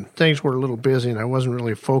podcast, and things were a little busy and I wasn't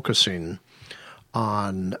really focusing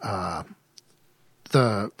on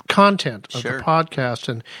the content of the podcast.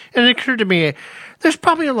 And it occurred to me, there's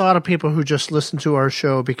probably a lot of people who just listen to our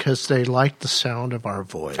show because they like the sound of our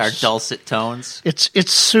voice. Our dulcet tones.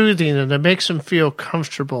 It's soothing, and it makes them feel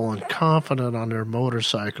comfortable and confident on their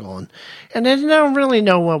motorcycle. And they don't really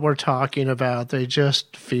know what we're talking about. They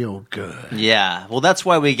just feel good. Yeah. Well, that's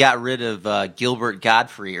why we got rid of Gilbert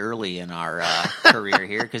Godfrey early in our career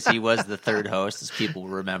here, because he was the third host, as people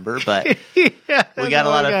remember. But we got a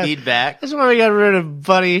lot of feedback. That's why we got rid of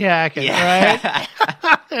Buddy Hackett, right?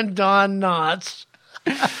 And Don Knotts.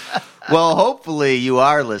 Well, hopefully you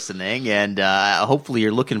are listening, and hopefully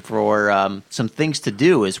you're looking for some things to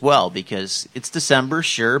do as well, because it's December,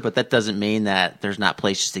 sure, but that doesn't mean that there's not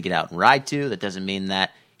places to get out and ride to. That doesn't mean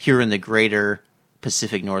that here in the greater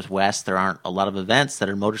Pacific Northwest there aren't a lot of events that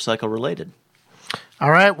are motorcycle related. All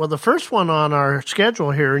right. Well, the first one on our schedule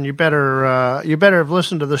here, and you better have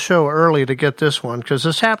listened to the show early to get this one, because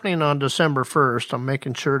it's happening on December 1st. I'm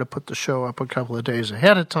making sure to put the show up a couple of days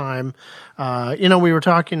ahead of time. We were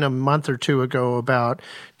talking a month or two ago about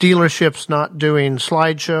dealerships not doing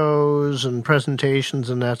slideshows and presentations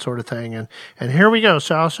and that sort of thing. And here we go.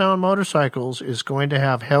 South Sound Motorcycles is going to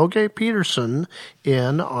have Helge Peterson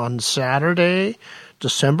in on Saturday,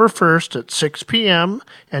 December 1st at 6 p.m.,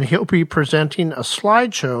 and he'll be presenting a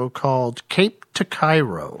slideshow called Cape to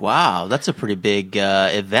Cairo. Wow, that's a pretty big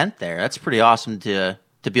event there. That's pretty awesome to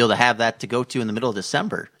be able to have that to go to in the middle of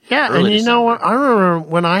December. Yeah, and you know what? I remember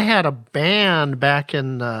when I had a band back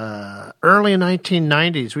in the early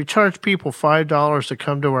 1990s, we charged people $5 to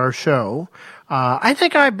come to our show. I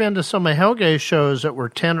think I've been to some of Helge's shows that were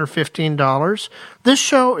 $10 or $15. This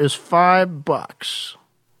show is $5.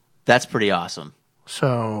 That's pretty awesome.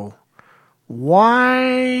 So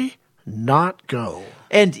why not go?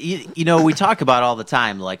 And, we talk about all the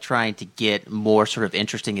time, like trying to get more sort of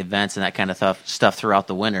interesting events and that kind of stuff throughout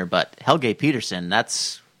the winter. But Helge Peterson,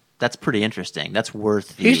 that's pretty interesting. That's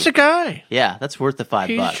worth He's the guy. Yeah, that's worth the $5.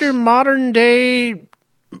 He's your modern day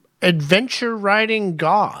adventure riding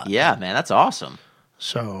god. Yeah, man, that's awesome.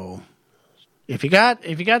 So if you got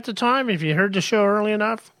the time, if you heard the show early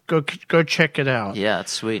enough, go check it out. Yeah,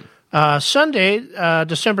 that's sweet. Sunday,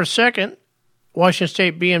 December 2nd, Washington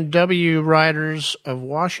State BMW Riders of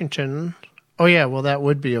Washington. Oh, yeah, well, that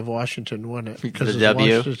would be of Washington, wouldn't it? Because the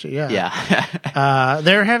W? Yeah.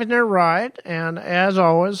 They're having their ride, and as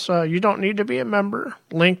always, you don't need to be a member.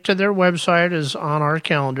 Link to their website is on our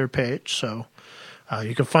calendar page, so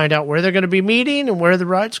you can find out where they're going to be meeting and where the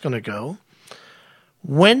ride's going to go.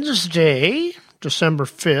 Wednesday, December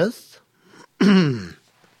 5th,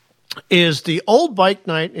 is the Old Bike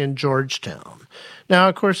Night in Georgetown. Now,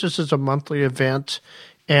 of course, this is a monthly event,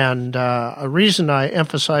 and a reason I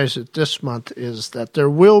emphasize it this month is that there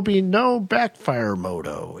will be no Backfire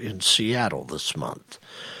Moto in Seattle this month.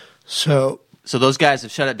 So those guys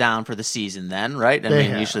have shut it down for the season then, right?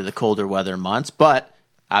 Usually the colder weather months, but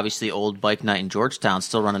obviously Old Bike Night in Georgetown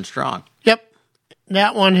still running strong. Yep.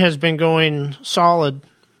 That one has been going solid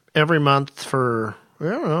every month for,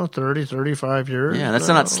 30, 35 years. Yeah, that's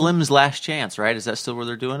not Slim's Last Chance, right? Is that still where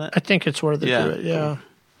they're doing it? I think it's where they do it,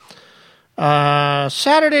 yeah.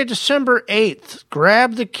 Saturday, December 8th,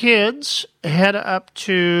 grab the kids, head up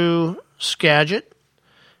to Skagit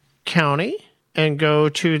County, and go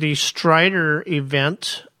to the Strider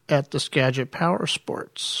event at the Skagit Power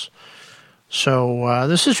Sports. So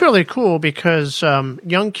this is really cool because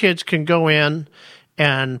young kids can go in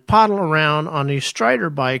and paddle around on these Strider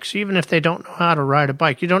bikes, even if they don't know how to ride a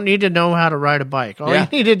bike. You don't need to know how to ride a bike. All you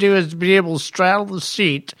need to do is be able to straddle the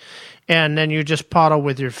seat, and then you just paddle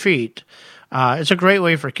with your feet. It's a great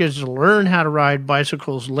way for kids to learn how to ride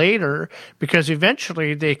bicycles later, because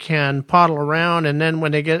eventually they can paddle around, and then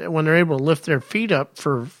when they're able to lift their feet up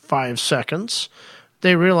for 5 seconds,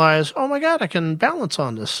 they realize, oh my God, I can balance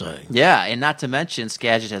on this thing. Yeah, and not to mention,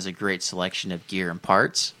 Skagit has a great selection of gear and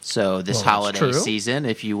parts. So this holiday season,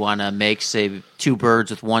 if you want to make, say, 2 birds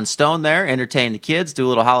with 1 stone there, entertain the kids, do a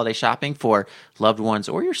little holiday shopping for loved ones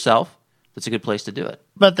or yourself, that's a good place to do it.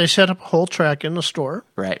 But they set up a whole track in the store.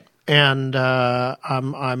 Right. And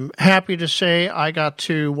I'm happy to say I got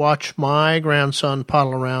to watch my grandson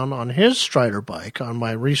paddle around on his Strider bike on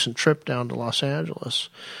my recent trip down to Los Angeles.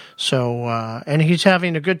 So, and he's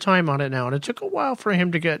having a good time on it now. And it took a while for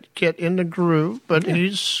him to get in the groove, but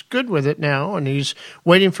he's good with it now. And he's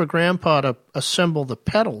waiting for Grandpa to assemble the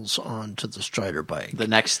pedals onto the Strider bike. The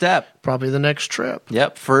next step. Probably the next trip.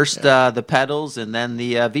 Yep. First the pedals and then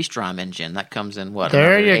the V-Strom engine. That comes in,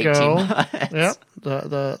 There you go. Months. Yep.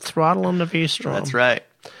 The throttle and the V-Strom. That's right.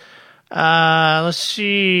 Let's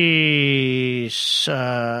see.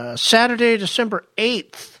 Saturday, December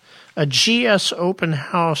 8th. A GS open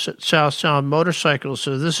house at South Sound Motorcycles.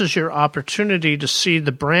 So this is your opportunity to see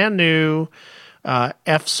the brand new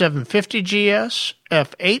F750 GS,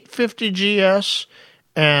 F850 GS,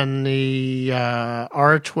 and the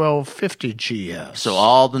R1250 GS. So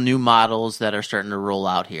all the new models that are starting to roll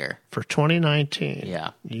out here. For 2019.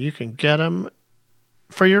 Yeah. You can get them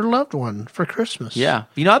for your loved one for Christmas. Yeah.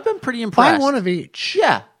 I've been pretty impressed. Buy one of each.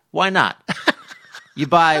 Yeah. Why not? You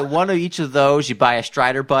buy one of each of those, you buy a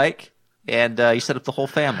Strider bike, and you set up the whole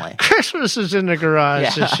family. Christmas is in the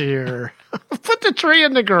garage this year. Put the tree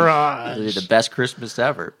in the garage. It'll be the best Christmas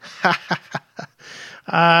ever.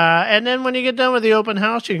 And then when you get done with the open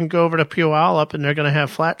house, you can go over to Puyallup, and they're going to have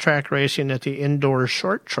flat track racing at the indoor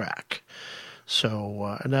short track.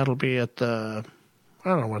 So, and that'll be at the, I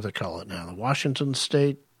don't know what they call it now, the Washington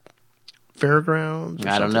State fairgrounds? Or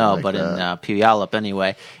I don't something know, like but that? in Puyallup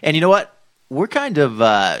anyway. And you know what? We're kind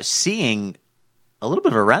of seeing a little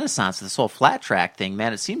bit of a renaissance of this whole flat track thing,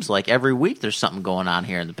 man. It seems like every week there's something going on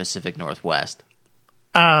here in the Pacific Northwest.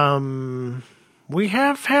 We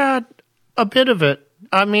have had a bit of it.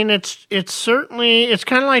 I mean, it's certainly, it's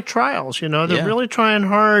kind of like trials, you know. They're really trying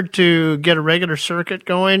hard to get a regular circuit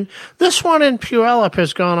going. This one in Puyallup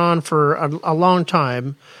has gone on for a long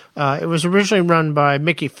time. It was originally run by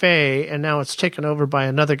Mickey Fay, and now it's taken over by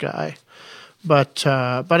another guy. But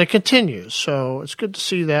it continues, so it's good to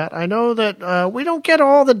see that. I know that we don't get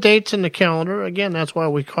all the dates in the calendar. Again, that's why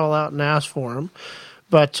we call out and ask for them.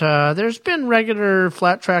 But there's been regular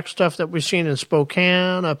flat track stuff that we've seen in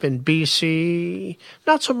Spokane, up in BC,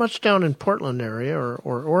 not so much down in Portland area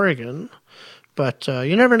or Oregon, but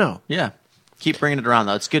you never know. Yeah. Keep bringing it around,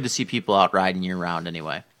 though. It's good to see people out riding year-round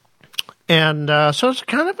anyway. And so it's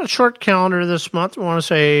kind of a short calendar this month. We want to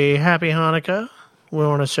say Happy Hanukkah. We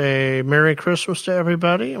want to say Merry Christmas to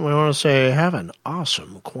everybody. And we want to say have an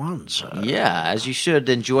awesome Kwanzaa. Yeah, as you should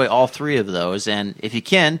enjoy all three of those. And if you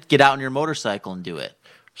can, get out on your motorcycle and do it.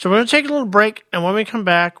 So we're going to take a little break, and when we come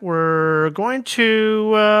back, we're going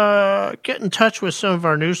to get in touch with some of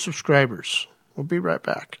our new subscribers. We'll be right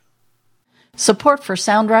back. Support for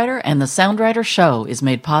Sound Rider and the Sound Rider Show is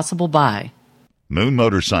made possible by Moon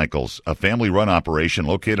Motorcycles, a family-run operation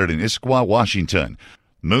located in Issaquah, Washington.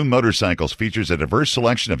 Moon Motorcycles features a diverse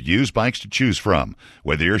selection of used bikes to choose from.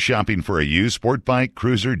 Whether you're shopping for a used sport bike,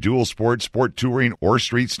 cruiser, dual sport, sport touring, or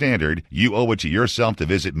street standard, you owe it to yourself to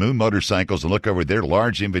visit Moon Motorcycles and look over their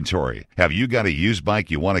large inventory. Have you got a used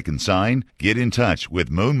bike you want to consign? Get in touch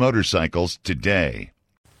with Moon Motorcycles today.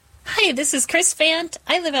 Hi, this is Chris Fant.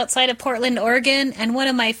 I live outside of Portland, Oregon, and one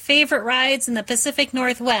of my favorite rides in the Pacific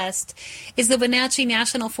Northwest is the Wenatchee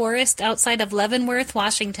National Forest outside of Leavenworth,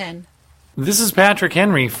 Washington. This is Patrick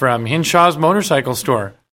Henry from Hinshaw's Motorcycle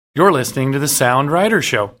Store. You're listening to the Sound Rider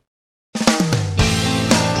Show.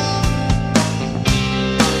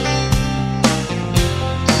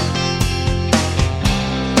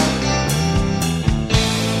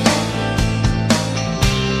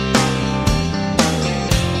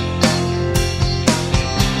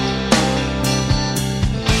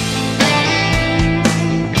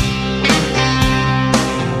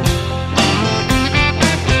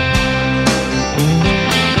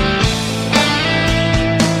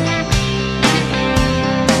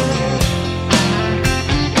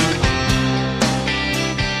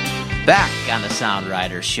 Back on the Sound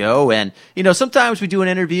Rider Show, and you know, sometimes we do an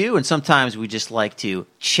interview and sometimes we just like to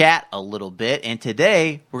chat a little bit, and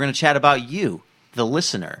today we're going to chat about you, the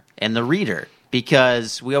listener and the reader,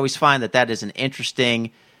 because we always find that is an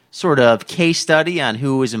interesting sort of case study on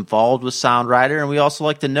who is involved with Sound Rider, and we also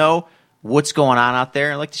like to know what's going on out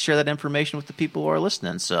there and like to share that information with the people who are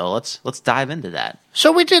listening. So let's dive into that.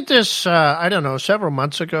 So we did this, I don't know, several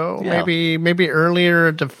months ago, maybe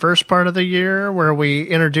earlier the first part of the year, where we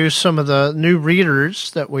introduced some of the new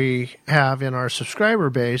readers that we have in our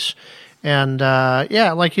subscriber base. And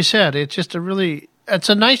yeah, like you said, it's just it's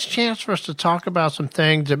a nice chance for us to talk about some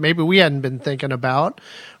things that maybe we hadn't been thinking about,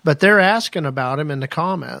 but they're asking about them in the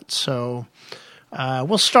comments. So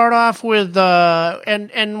we'll start off with,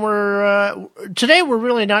 and we're today we're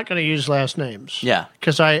really not going to use last names. Yeah.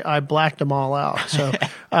 Because I blacked them all out. So,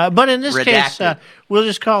 but in this case, we'll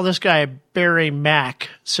just call this guy Barry Mack,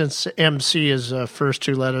 since MC is the first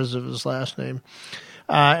two letters of his last name.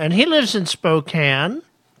 And he lives in Spokane.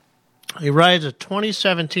 He rides a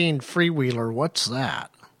 2017 freewheeler. What's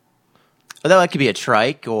that? Well, that could be a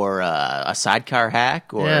trike or a sidecar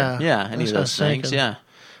hack or any of those things. Thinking.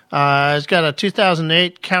 Yeah. He's got a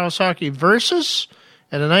 2008 Kawasaki Versys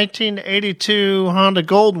and a 1982 Honda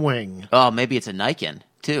Goldwing. Oh, maybe it's a Nikon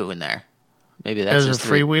too in there. Maybe that's as a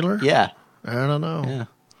freewheeler. Yeah, I don't know. Yeah.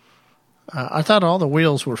 I thought all the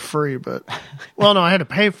wheels were free, but well, no, I had to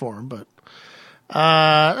pay for them. But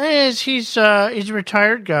he's a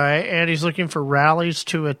retired guy and he's looking for rallies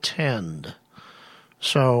to attend.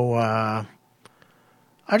 So I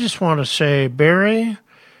just want to say, Barry,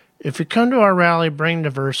 if you come to our rally, bring the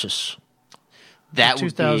Versys. That the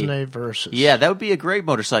 2008 Versys. Yeah, that would be a great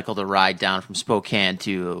motorcycle to ride down from Spokane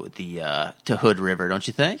to the to Hood River, don't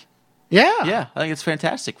you think? Yeah. Yeah, I think it's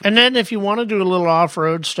fantastic. And then if you want to do a little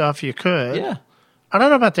off-road stuff, you could. Yeah. I don't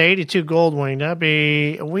know about the 82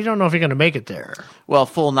 Goldwing. We don't know if you're going to make it there. Well,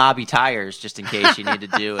 full knobby tires, just in case you need to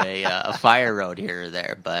do a fire road here or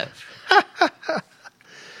there. But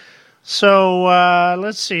so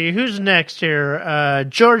let's see who's next here.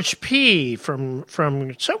 George P. from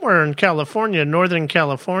somewhere in California, Northern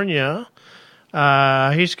California.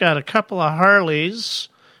 He's got a couple of Harleys.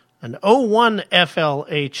 an 01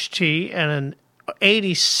 FLHT, and an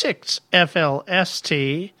 86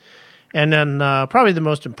 FLST. And then probably the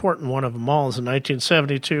most important one of them all is a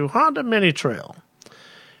 1972 Honda Mini Trail.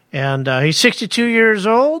 And he's 62 years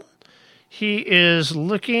old. He is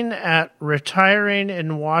looking at retiring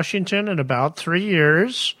in Washington in about 3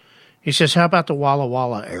 years. He says, how about the Walla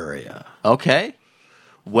Walla area? Okay.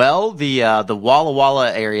 Well, the Walla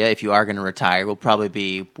Walla area, if you are going to retire, will probably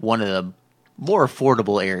be one of the more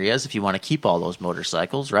affordable areas if you want to keep all those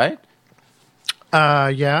motorcycles, right?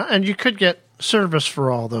 Yeah, and you could get service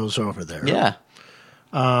for all those over there. Yeah.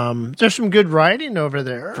 There's some good riding over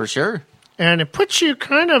there. For sure. And it puts you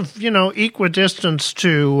kind of, equidistance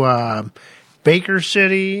to Baker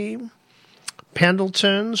City,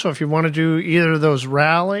 Pendleton. So if you want to do either of those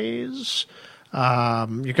rallies,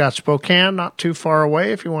 you got Spokane not too far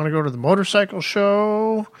away if you want to go to the motorcycle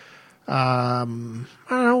show. I don't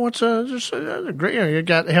know, just a great, you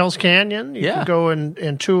got Hell's Canyon. You can go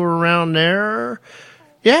and tour around there.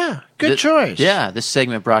 Yeah, good choice. Yeah, this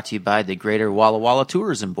segment brought to you by the Greater Walla Walla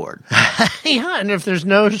Tourism Board. Yeah, and if there's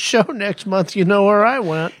no show next month, you know where I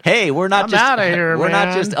went. Hey, we're not just out of here, we're man.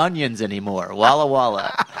 not just onions anymore. Walla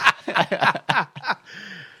Walla.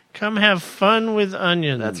 Come have fun with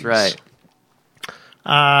onions. That's right.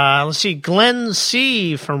 Let's see, Glenn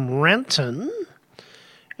C. from Renton.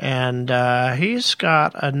 And he's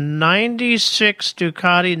got a 96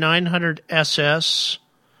 Ducati 900 SS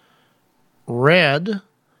red,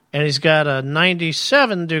 and he's got a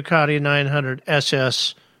 97 Ducati 900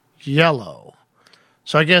 SS yellow.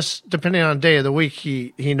 So I guess depending on the day of the week,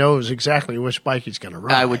 he knows exactly which bike he's going to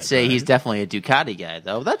ride. I would say he's definitely a Ducati guy,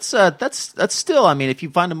 though. That's still. I mean, if you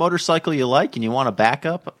find a motorcycle you like and you want to back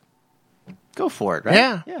up, go for it, right?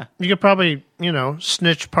 Yeah. You could probably,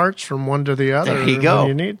 snitch parts from one to the other. There you go. When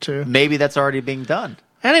you need to. Maybe that's already being done.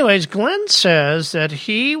 Anyways, Glenn says that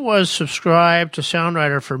he was subscribed to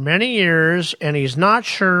Soundwriter for many years, and he's not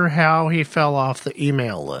sure how he fell off the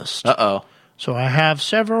email list. Uh-oh. So I have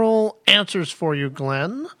several answers for you,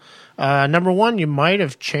 Glenn. Number one, you might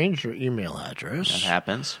have changed your email address. That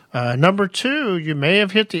happens. Number two, you may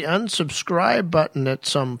have hit the unsubscribe button at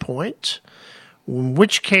some point, in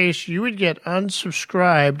which case you would get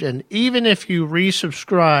unsubscribed, and even if you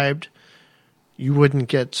resubscribed, you wouldn't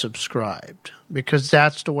get subscribed, because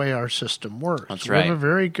that's the way our system works. That's right. We have a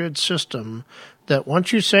very good system that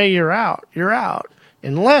once you say you're out, you're out.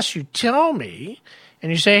 Unless you tell me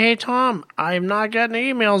and you say, hey, Tom, I'm not getting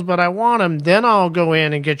emails, but I want them, then I'll go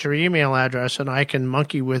in and get your email address, and I can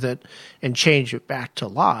monkey with it and change it back to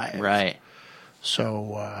live. Right.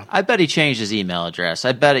 So I bet he changed his email address.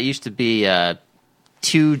 I bet it used to be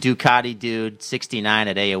 2DucatiDude69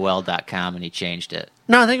 at AOL.com, and he changed it.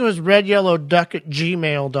 No, I think it was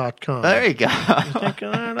redyellowduck@gmail.com. There you go.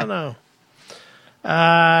 I don't know.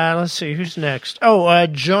 Let's see, who's next? Oh,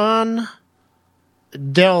 John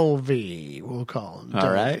Delvey, we'll call him.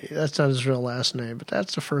 All right. That's not his real last name, but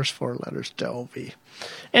that's the first four letters, Delvey.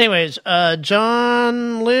 Anyways,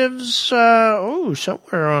 John lives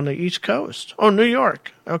somewhere on the East Coast. Oh, New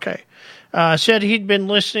York. Okay. Said he'd been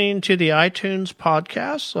listening to the iTunes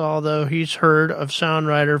podcast, although he's heard of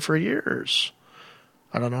Soundwriter for years.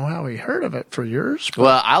 I don't know how he heard of it for years. But...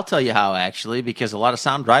 Well, I'll tell you how, actually, because a lot of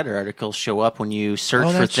Soundwriter articles show up when you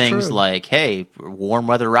search for things like, hey, warm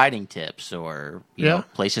weather riding tips, or you know,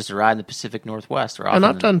 places to ride in the Pacific Northwest. And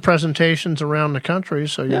I've done presentations around the country,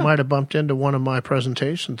 so you might have bumped into one of my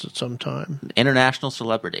presentations at some time. International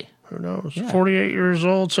celebrity. Who knows? Yeah. 48 years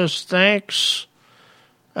old, says thanks.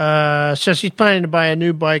 Says he's planning to buy a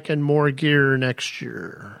new bike and more gear next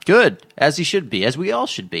year. Good, as he should be, as we all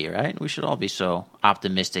should be, right? We should all be so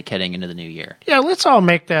optimistic heading into the new year. Yeah, let's all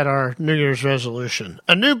make that our New Year's resolution.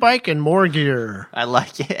 A new bike and more gear. I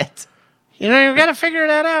like it. You've got to figure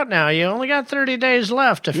that out now. You only got 30 days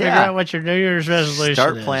left to figure out what your New Year's resolution is.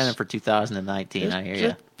 Start planning for 2019, I hear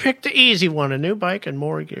you. Pick the easy one, a new bike and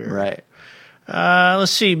more gear. Right.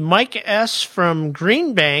 Let's see, Mike S. from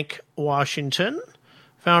Greenbank, Washington.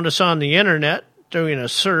 Found us on the internet doing a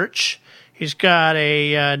search. He's got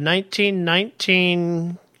a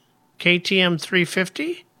 1919 KTM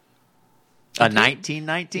 350. A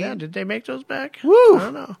 1919? Yeah, did they make those back? Woo! I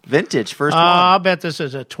don't know. Vintage, first one. I'll bet this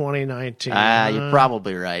is a 2019. You're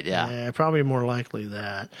probably right, yeah. Probably more likely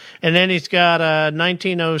that. And then he's got a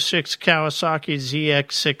 1906 Kawasaki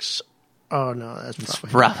ZX6. Oh, no, that's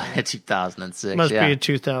probably a 2006. Must be a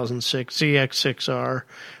 2006 ZX6R.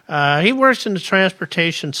 He works in the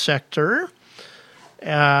transportation sector.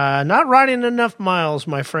 Not riding enough miles,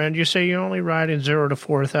 my friend. You say you're only riding 0 to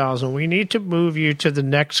 4,000. We need to move you to the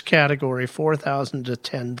next category, 4,000 to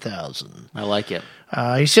 10,000. I like it.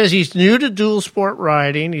 He says he's new to dual sport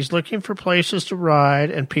riding. He's looking for places to ride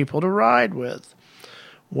and people to ride with.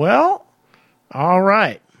 Well, all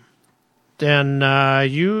right. Then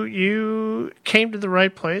you came to the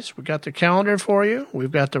right place. We got the calendar for you.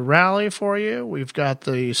 We've got the rally for you. We've got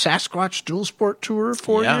the Sasquatch Dual Sport Tour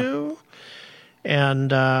for you. And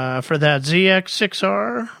for that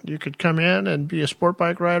ZX6R, you could come in and be a sport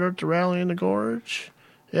bike rider at the rally in the gorge.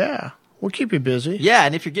 Yeah, we'll keep you busy. Yeah,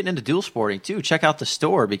 and if you're getting into dual sporting, too, check out the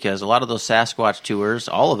store because a lot of those Sasquatch tours,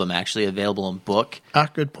 all of them actually available in book.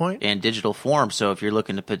 Good point. And digital form. So if you're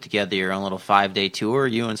looking to put together your own little 5-day tour,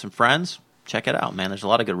 you and some friends, check it out, man. There's a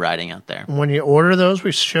lot of good riding out there. When you order those,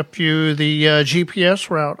 we ship you the GPS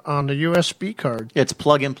route on the USB card. It's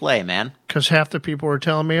plug and play, man. Because half the people are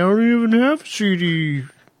telling me, I don't even have a CD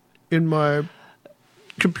in my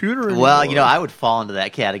computer anymore. Well, I would fall into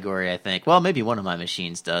that category, I think. Well, maybe one of my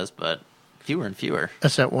machines does, but fewer and fewer.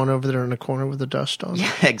 That's that one over there in the corner with the dust on it.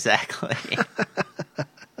 Yeah, exactly.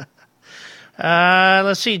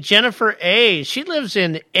 Let's see. Jennifer A. She lives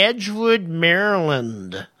in Edgewood,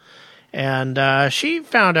 Maryland. And she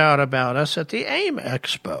found out about us at the AIM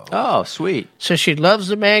Expo. Oh, sweet. Says she loves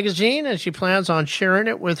the magazine and she plans on sharing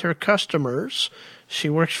it with her customers. She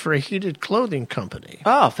works for a heated clothing company.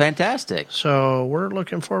 Oh, fantastic. So we're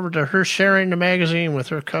looking forward to her sharing the magazine with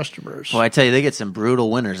her customers. Well, I tell you, they get some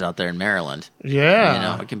brutal winters out there in Maryland.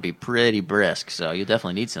 Yeah. It can be pretty brisk, so you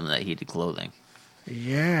definitely need some of that heated clothing.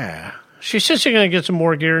 Yeah. She says she's going to get some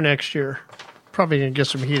more gear next year. Probably going to get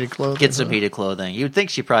some heated clothing. Get some heated clothing. You would think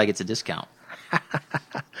she probably gets a discount.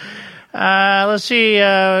 Let's see.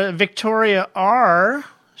 Victoria R.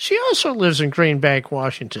 She also lives in Green Bank,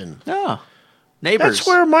 Washington. Oh, neighbors. That's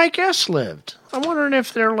where Mike S. lived. I'm wondering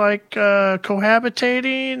if they're like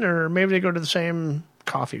cohabitating or maybe they go to the same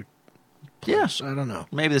coffee place. Yeah. I don't know.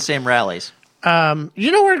 Maybe the same rallies. You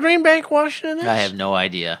know where Green Bank, Washington is? I have no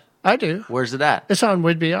idea. I do. Where's it at? It's on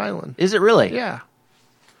Whidbey Island. Is it really? Yeah.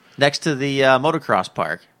 Next to the motocross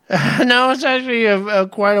park. No, it's actually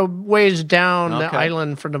quite a ways down the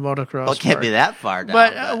island from the motocross Well, it can't park. be that far down.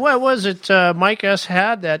 But what was it? Mike S.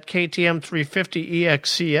 had that KTM 350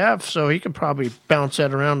 EXCF, so he could probably bounce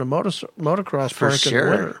that around the motocross for park sure.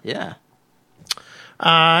 in the winter.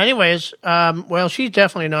 Yeah. Anyways, well, she's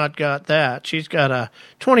definitely not got that. She's got a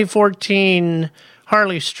 2014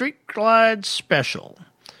 Harley Street Glide Special.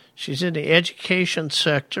 She's in the education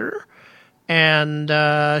sector. And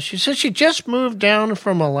she says she just moved down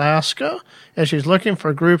from Alaska, and she's looking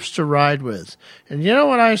for groups to ride with. And you know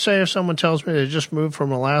what I say if someone tells me they just moved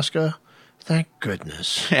from Alaska? Thank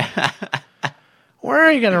goodness. Where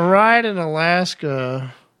are you going to ride in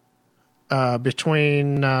Alaska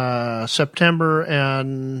between September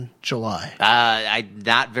and July?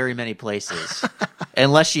 Not very many places.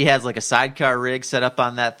 Unless she has like a sidecar rig set up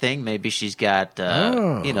on that thing. Maybe she's got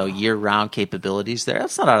year-round capabilities there.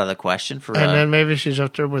 That's not out of the question. And then maybe she's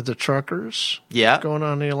up there with the truckers. Yeah. Going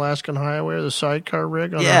on the Alaskan Highway, the sidecar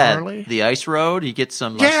rig on a Harley. The ice road. You get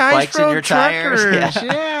some spikes in your tires.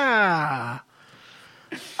 Yeah.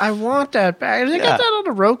 I want that back. Have they got that on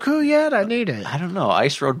the Roku yet? I need it. I don't know.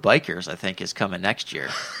 Ice Road Bikers, I think, is coming next year.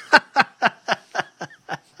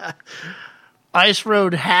 Ice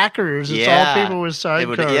Road Hackers. It's all people with sidecars. It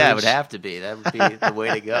would have to be. That would be the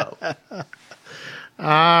way to go.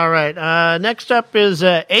 All right. Next up is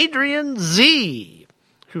Adrian Z,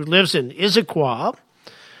 who lives in Issaquah.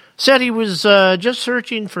 Said he was just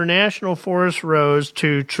searching for national forest roads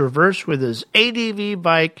to traverse with his ADV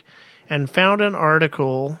bike and found an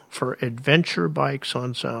article for adventure bikes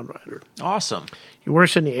on Soundrider. Awesome. He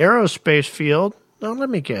works in the aerospace field. Now, let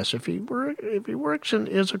me guess. If he works in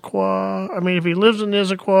Issaquah, if he lives in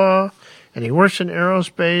Issaquah and he works in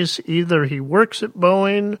aerospace, either he works at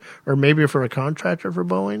Boeing or maybe for a contractor for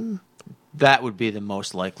Boeing. That would be the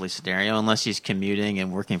most likely scenario, unless he's commuting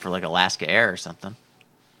and working for like Alaska Air or something.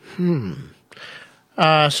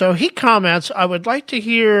 So he comments, I would like to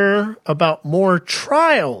hear about more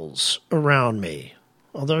trials around me,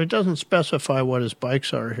 although he doesn't specify what his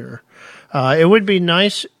bikes are here. It would be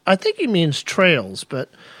nice, I think he means trails, but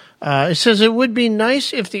it says it would be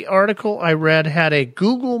nice if the article I read had a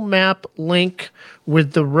Google Map link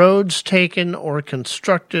with the roads taken or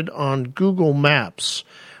constructed on Google Maps.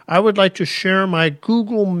 I would like to share my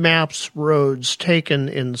Google Maps roads taken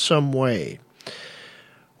in some way.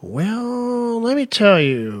 Well, let me tell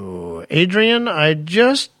you, Adrian, I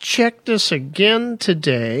just checked this again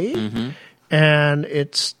today, and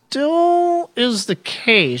it still is the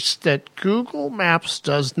case that Google Maps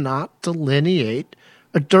does not delineate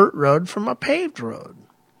a dirt road from a paved road.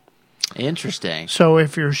 Interesting. So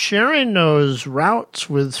if you're sharing those routes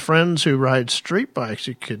with friends who ride street bikes,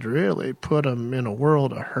 you could really put them in a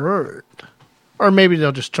world of hurt. Or maybe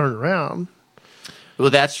they'll just turn around. Well,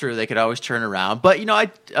 that's true. They could always turn around. But,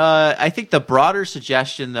 I think the broader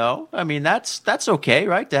suggestion, though, I mean, that's okay,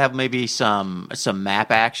 right? To have maybe some map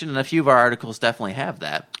action. And a few of our articles definitely have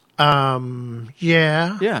that.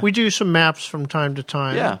 Yeah. We do some maps from time to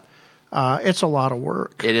time. Yeah. It's a lot of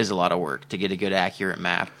work. It is a lot of work to get a good, accurate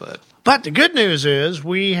map. But the good news is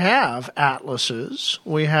we have atlases.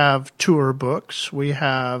 We have tour books. We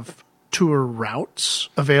have tour routes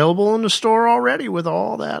available in the store already with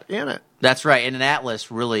all that in it. That's right, and an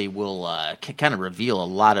atlas really will kind of reveal a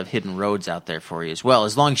lot of hidden roads out there for you as well,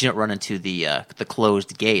 as long as you don't run into the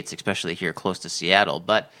closed gates, especially here close to Seattle.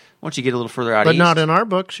 But once you get a little further out but east... not in our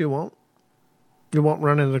books, you won't. You won't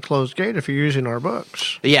run into the closed gate if you're using our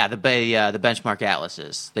books. Yeah, the benchmark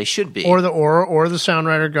atlases. They should be. Or the Sound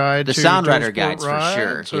Rider Guide. The Sound Rider Guides, for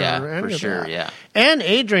sure. Yeah, for sure, yeah. And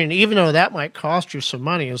Adrian, even though that might cost you some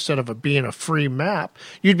money instead of being a free map,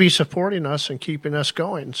 you'd be supporting us and keeping us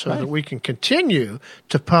going so that we can continue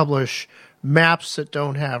to publish maps that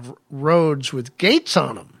don't have roads with gates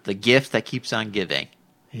on them. The gift that keeps on giving.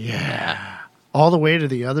 Yeah. All the way to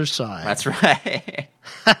the other side. That's right.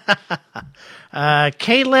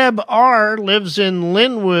 Caleb R. lives in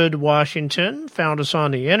Linwood, Washington. Found us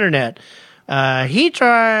on the internet. He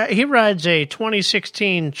rides a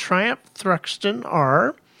 2016 Triumph Thruxton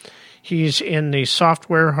R. He's in the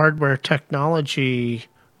software, hardware, technology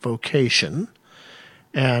vocation.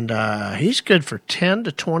 And he's good for 10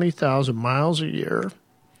 to 20,000 miles a year.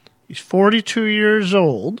 He's 42 years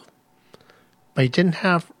old, but he didn't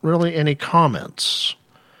have really any comments.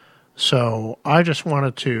 So I just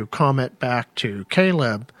wanted to comment back to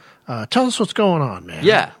Caleb. Tell us what's going on, man.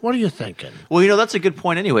 Yeah. What are you thinking? Well, that's a good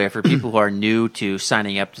point anyway for people who are new to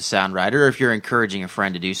signing up to Sound Rider, or if you're encouraging a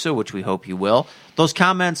friend to do so, which we hope you will. Those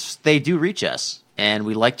comments, they do reach us, and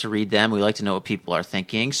we like to read them. We like to know what people are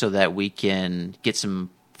thinking so that we can get some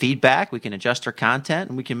feedback, we can adjust our content,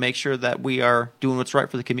 and we can make sure that we are doing what's right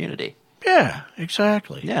for the community. Yeah,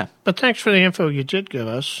 exactly. Yeah. But thanks for the info you did give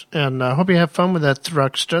us, and I hope you have fun with that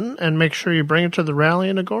Thruxton, and make sure you bring it to the rally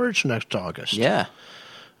in the Gorge next August. Yeah.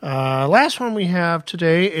 Last one we have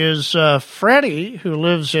today is Freddie, who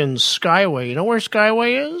lives in Skyway. You know where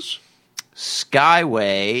Skyway is?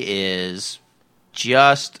 Skyway is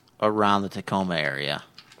just around the Tacoma area.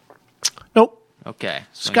 Nope. Okay.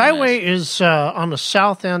 Skyway is on the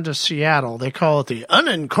south end of Seattle. They call it the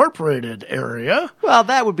unincorporated area. Well,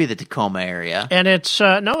 that would be the Tacoma area. And it's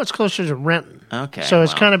it's closer to Renton. Okay. So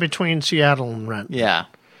it's kind of between Seattle and Renton. Yeah.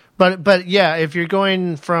 But yeah, if you're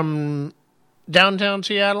going from downtown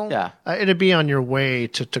Seattle, yeah, it'd be on your way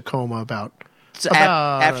to Tacoma about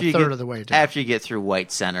after a third of the way down. After you get through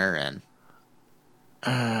White Center and...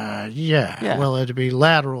 yeah. Well, it'd be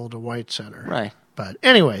lateral to White Center. Right. But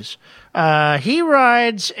anyways, he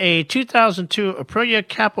rides a 2002 Aprilia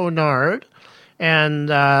Caponard and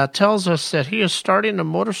tells us that he is starting a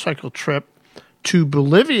motorcycle trip to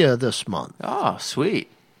Bolivia this month. Oh,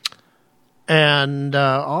 sweet. And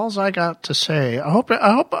all I got to say, I hope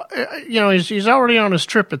he's already on his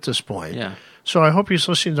trip at this point. Yeah. So I hope he's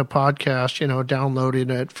listening to the podcast, downloading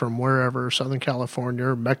it from wherever, Southern California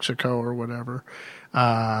or Mexico or whatever.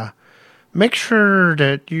 Make sure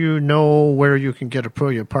that you know where you can get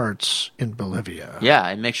Aprilia parts in Bolivia. Yeah,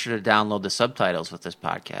 and make sure to download the subtitles with this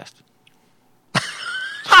podcast.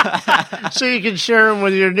 So you can share them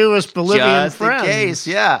with your newest Bolivian friends. Just in case,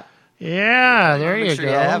 yeah. Yeah, there you go. Make sure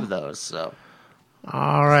you have those. So.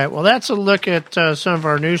 All right, well, that's a look at some of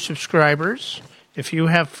our new subscribers. If you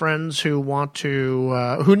have friends who want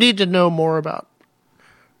to, who need to know more about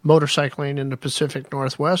motorcycling in the Pacific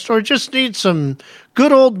Northwest, or just need some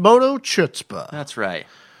good old Moto Chutzpah. That's right.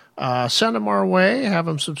 Send them our way, have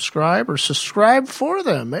them subscribe, or subscribe for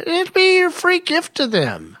them. It'd be your free gift to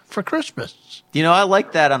them for Christmas. I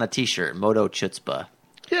like that on a T-shirt, Moto Chutzpah.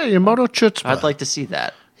 Yeah, your Moto Chutzpah. I'd like to see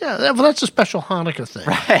that. Yeah, well, that's a special Hanukkah thing.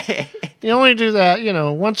 Right. You only do that,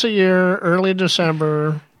 once a year, early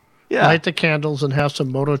December. Yeah. Light the candles and have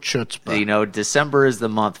some Moto Chutzpah. December is the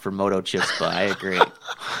month for Moto Chutzpah. I agree.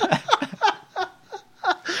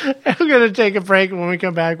 We're going to take a break, and when we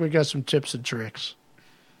come back, we got some tips and tricks.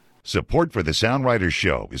 Support for the Sound Rider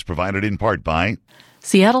Show is provided in part by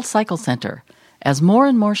Seattle Cycle Center. As more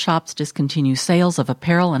and more shops discontinue sales of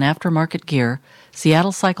apparel and aftermarket gear,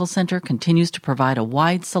 Seattle Cycle Center continues to provide a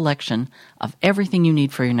wide selection of everything you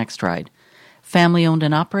need for your next ride. Family-owned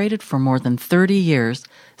and operated for more than 30 years,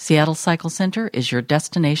 Seattle Cycle Center is your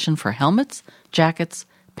destination for helmets, jackets,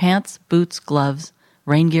 pants, boots, gloves,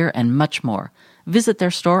 rain gear, and much more. Visit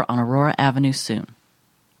their store on Aurora Avenue soon.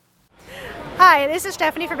 Hi, this is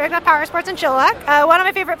Stephanie from Big Mouth Power Sports in Chilliwack. One of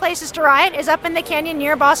my favorite places to ride is up in the canyon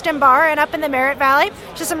near Boston Bar and up in the Merritt Valley.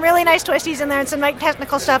 Just some really nice twisties in there and some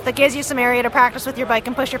technical stuff that gives you some area to practice with your bike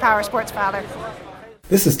and push your power sports farther.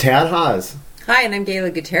 This is Tad Haas. Hi, and I'm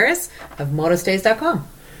Gayla Gutierrez of motostays.com.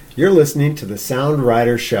 You're listening to the Sound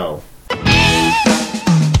Rider Show.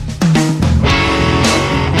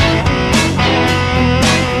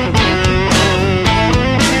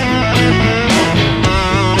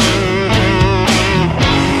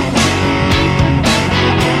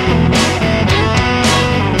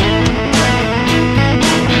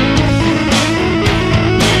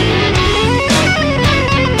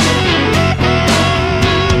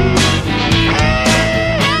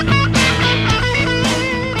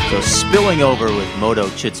 Spilling over with Moto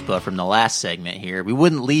Chutzpah from the last segment here, we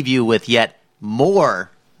wouldn't leave you with yet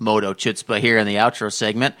more Moto Chutzpah here in the outro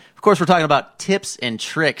segment. Of course, we're talking about tips and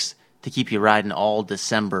tricks to keep you riding all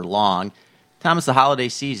December long. Thomas, the holiday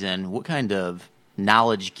season, what kind of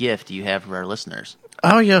knowledge gift do you have for our listeners?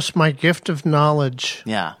 Oh, yes, my gift of knowledge.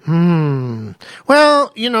 Yeah.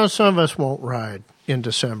 Well, some of us won't ride in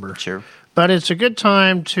December. Sure. But it's a good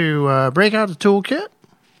time to break out the toolkit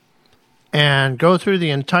and go through the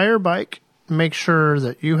entire bike, make sure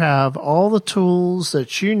that you have all the tools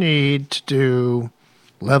that you need to do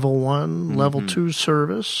level 1, level 2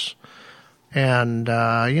 service. And,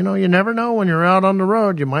 you never know when you're out on the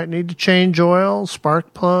road. You might need to change oil,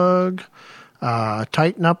 spark plug,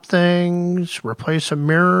 tighten up things, replace a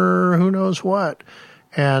mirror, who knows what.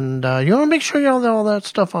 And you want to make sure you have all that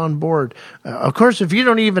stuff on board. Of course, if you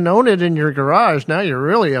don't even own it in your garage, now you're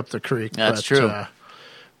really up the creek. That's true.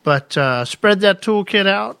 But spread that toolkit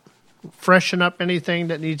out, freshen up anything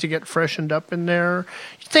that needs to get freshened up in there.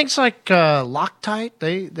 Things like Loctite,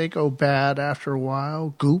 they go bad after a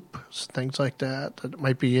while. Goop, things like that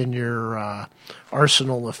might be in your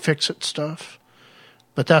arsenal of fix-it stuff.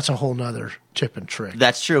 But that's a whole nother tip and trick.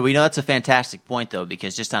 That's true. That's a fantastic point, though,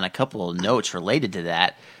 because just on a couple of notes related to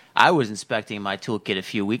that, I was inspecting my toolkit a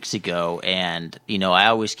few weeks ago, and, I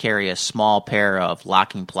always carry a small pair of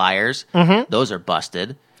locking pliers. Those are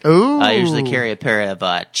busted. Ooh. I usually carry a pair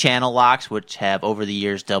of channel locks, which have over the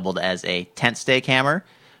years doubled as a tent stake hammer.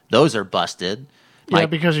 Those are busted. Yeah,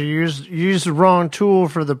 because you use the wrong tool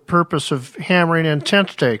for the purpose of hammering in tent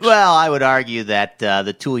stakes. Well, I would argue that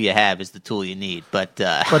the tool you have is the tool you need. But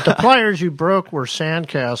the pliers you broke were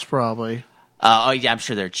sandcasts, probably. I'm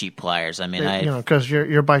sure they're cheap pliers. I mean, because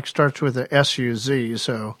your bike starts with a SUZ,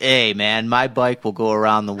 so. Hey, man, my bike will go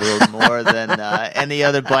around the world more than any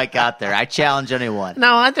other bike out there. I challenge anyone.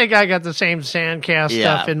 No, I think I got the same sandcast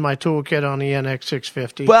stuff in my toolkit on the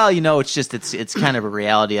NX650. Well, it's kind of a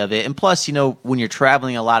reality of it. And plus, when you're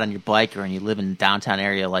traveling a lot on your bike or when you live in a downtown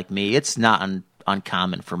area like me, it's not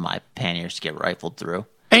uncommon for my panniers to get rifled through.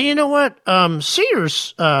 And you know what?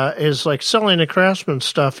 Sears is like selling the Craftsman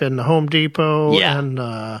stuff in the Home Depot and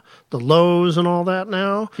the Lowe's and all that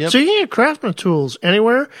now. Yep. So you can get Craftsman tools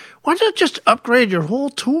anywhere. Why don't you just upgrade your whole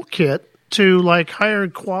toolkit to like higher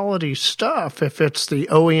quality stuff if it's the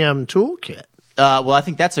OEM toolkit? Well, I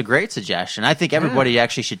think that's a great suggestion. I think everybody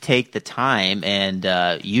actually should take the time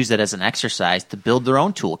and use it as an exercise to build their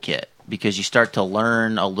own toolkit, because you start to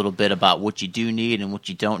learn a little bit about what you do need and what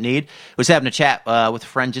you don't need. I was having a chat with a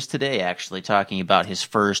friend just today, actually, talking about his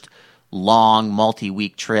first long,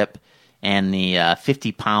 multi-week trip and the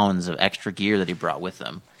 50 pounds of extra gear that he brought with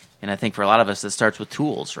him. And I think for a lot of us, it starts with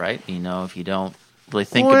tools, right? If you don't really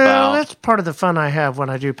think about... Well, that's part of the fun I have when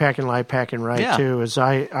I do Pack and Lie, Pack and Ride, too, is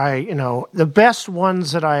the best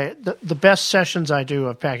ones that the best sessions I do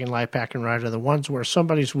of Pack and Lie, Pack and Ride are the ones where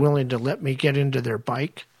somebody's willing to let me get into their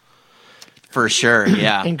bike. For sure,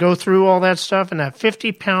 yeah. And go through all that stuff. And that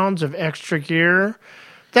 50 pounds of extra gear,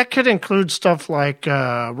 that could include stuff like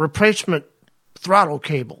replacement throttle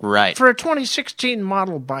cable. Right. For a 2016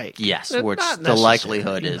 model bike. Yes, which the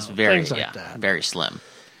likelihood is very slim.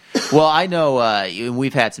 Well, I know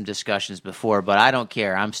we've had some discussions before, but I don't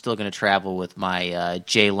care. I'm still going to travel with my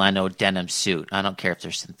Jay Leno denim suit. I don't care if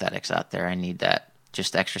there's synthetics out there. I need that.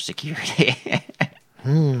 Just extra security.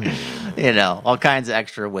 All kinds of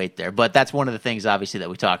extra weight there. But that's one of the things, obviously, that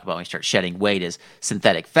we talk about when we start shedding weight is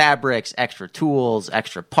synthetic fabrics, extra tools,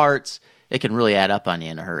 extra parts. It can really add up on you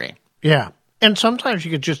in a hurry. Yeah. And sometimes you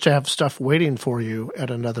could just have stuff waiting for you at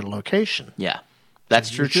another location. Yeah. That's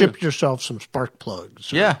true, too. Ship yourself some spark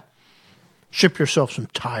plugs. Yeah. Ship yourself some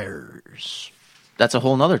tires. That's a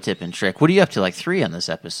whole nother tip and trick. What are you up to? Like 3 on this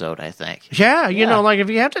episode, I think. Yeah, you know, like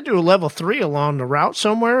if you have to do a level 3 along the route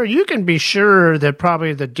somewhere, you can be sure that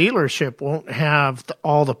probably the dealership won't have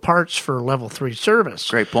all the parts for level 3 service.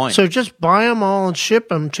 Great point. So just buy them all and ship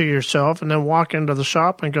them to yourself, and then walk into the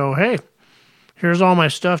shop and go, hey, here's all my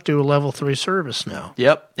stuff, do a level 3 service now.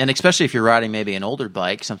 Yep, and especially if you're riding maybe an older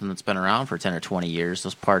bike, something that's been around for 10 or 20 years,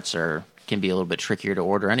 those parts can be a little bit trickier to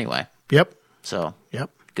order anyway. Yep. So,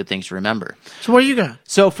 yep. Good things to remember. So what do you got?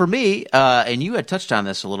 So for me, and you had touched on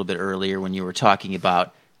this a little bit earlier when you were talking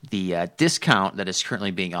about the discount that is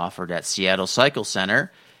currently being offered at Seattle Cycle Center,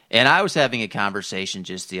 and I was having a conversation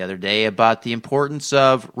just the other day about the importance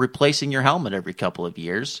of replacing your helmet every couple of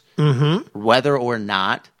years, whether or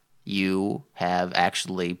not you have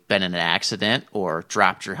actually been in an accident or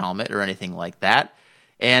dropped your helmet or anything like that.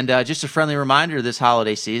 And just a friendly reminder this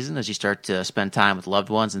holiday season, as you start to spend time with loved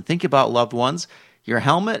ones and think about loved ones, your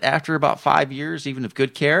helmet, after about 5 years, even of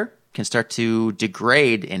good care, can start to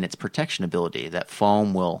degrade in its protection ability. That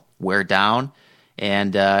foam will wear down,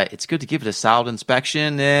 and it's good to give it a solid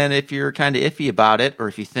inspection. And if you're kind of iffy about it, or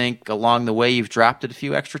if you think along the way you've dropped it a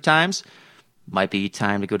few extra times, might be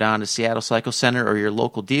time to go down to Seattle Cycle Center or your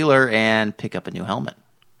local dealer and pick up a new helmet.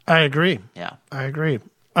 I agree. Yeah. I agree.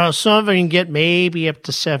 Some of them can get maybe up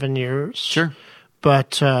to 7 years. Sure.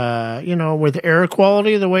 But, with air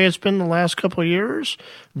quality the way it's been the last couple of years,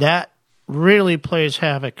 that really plays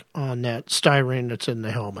havoc on that styrene that's in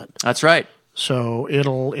the helmet. That's right. So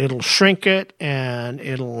it'll shrink it, and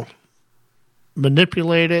it'll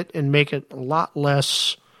manipulate it and make it a lot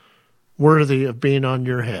less worthy of being on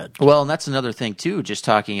your head. Well, and that's another thing, too, just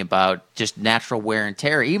talking about just natural wear and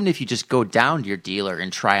tear. Even if you just go down to your dealer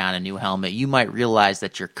and try on a new helmet, you might realize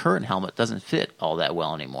that your current helmet doesn't fit all that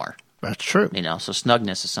well anymore. That's true. So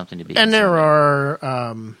snugness is something to be And concerned there with.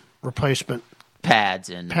 are replacement pads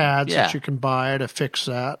that you can buy to fix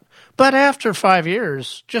that. But after 5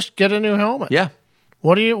 years, just get a new helmet. Yeah.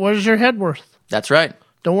 What is your head worth? That's right.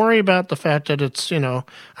 Don't worry about the fact that it's, I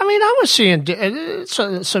was seeing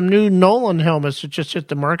some new Nolan helmets that just hit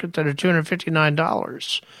the market that are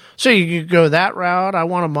 $259. So you could go that route. I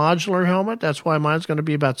want a modular helmet. That's why mine's going to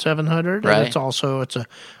be about $700. Right.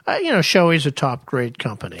 And it's Shoei's a top grade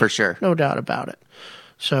company. For sure. No doubt about it.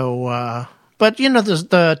 So, but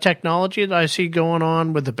the technology that I see going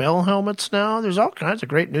on with the Bell helmets now, there's all kinds of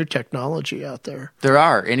great new technology out there. There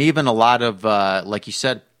are. And even a lot of, like you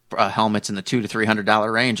said, helmets in the $200 to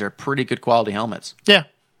 $300 range are pretty good quality helmets. Yeah.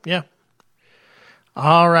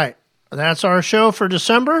 All right. That's our show for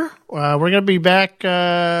December. We're going to be back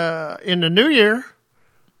in the new year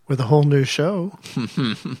with a whole new show.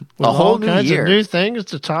 With all kinds of new things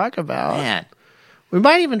to talk about. Man. We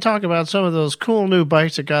might even talk about some of those cool new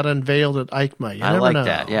bikes that got unveiled at EICMA. You I never like know.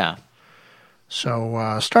 that, yeah.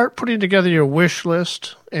 So start putting together your wish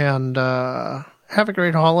list, and have a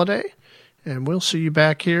great holiday. And we'll see you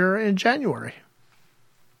back here in January.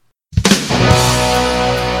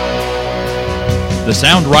 The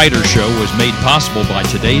Sound Rider Show was made possible by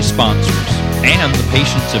today's sponsors and the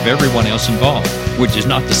patience of everyone else involved, which is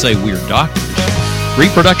not to say we're doctors.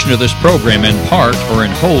 Reproduction of this program in part or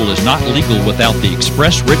in whole is not legal without the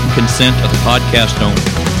express written consent of the podcast owner.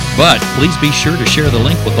 But please be sure to share the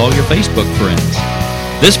link with all your Facebook friends.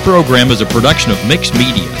 This program is a production of Mixed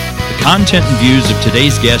Media. The content and views of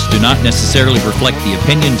today's guests do not necessarily reflect the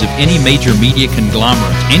opinions of any major media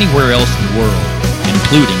conglomerate anywhere else in the world,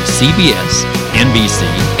 including CBS, NBC,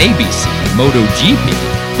 ABC, Moto GP,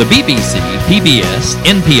 the BBC, PBS,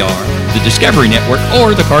 NPR, the Discovery Network,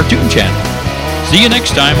 or the Cartoon Channel. See you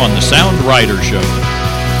next time on the Sound Rider Show.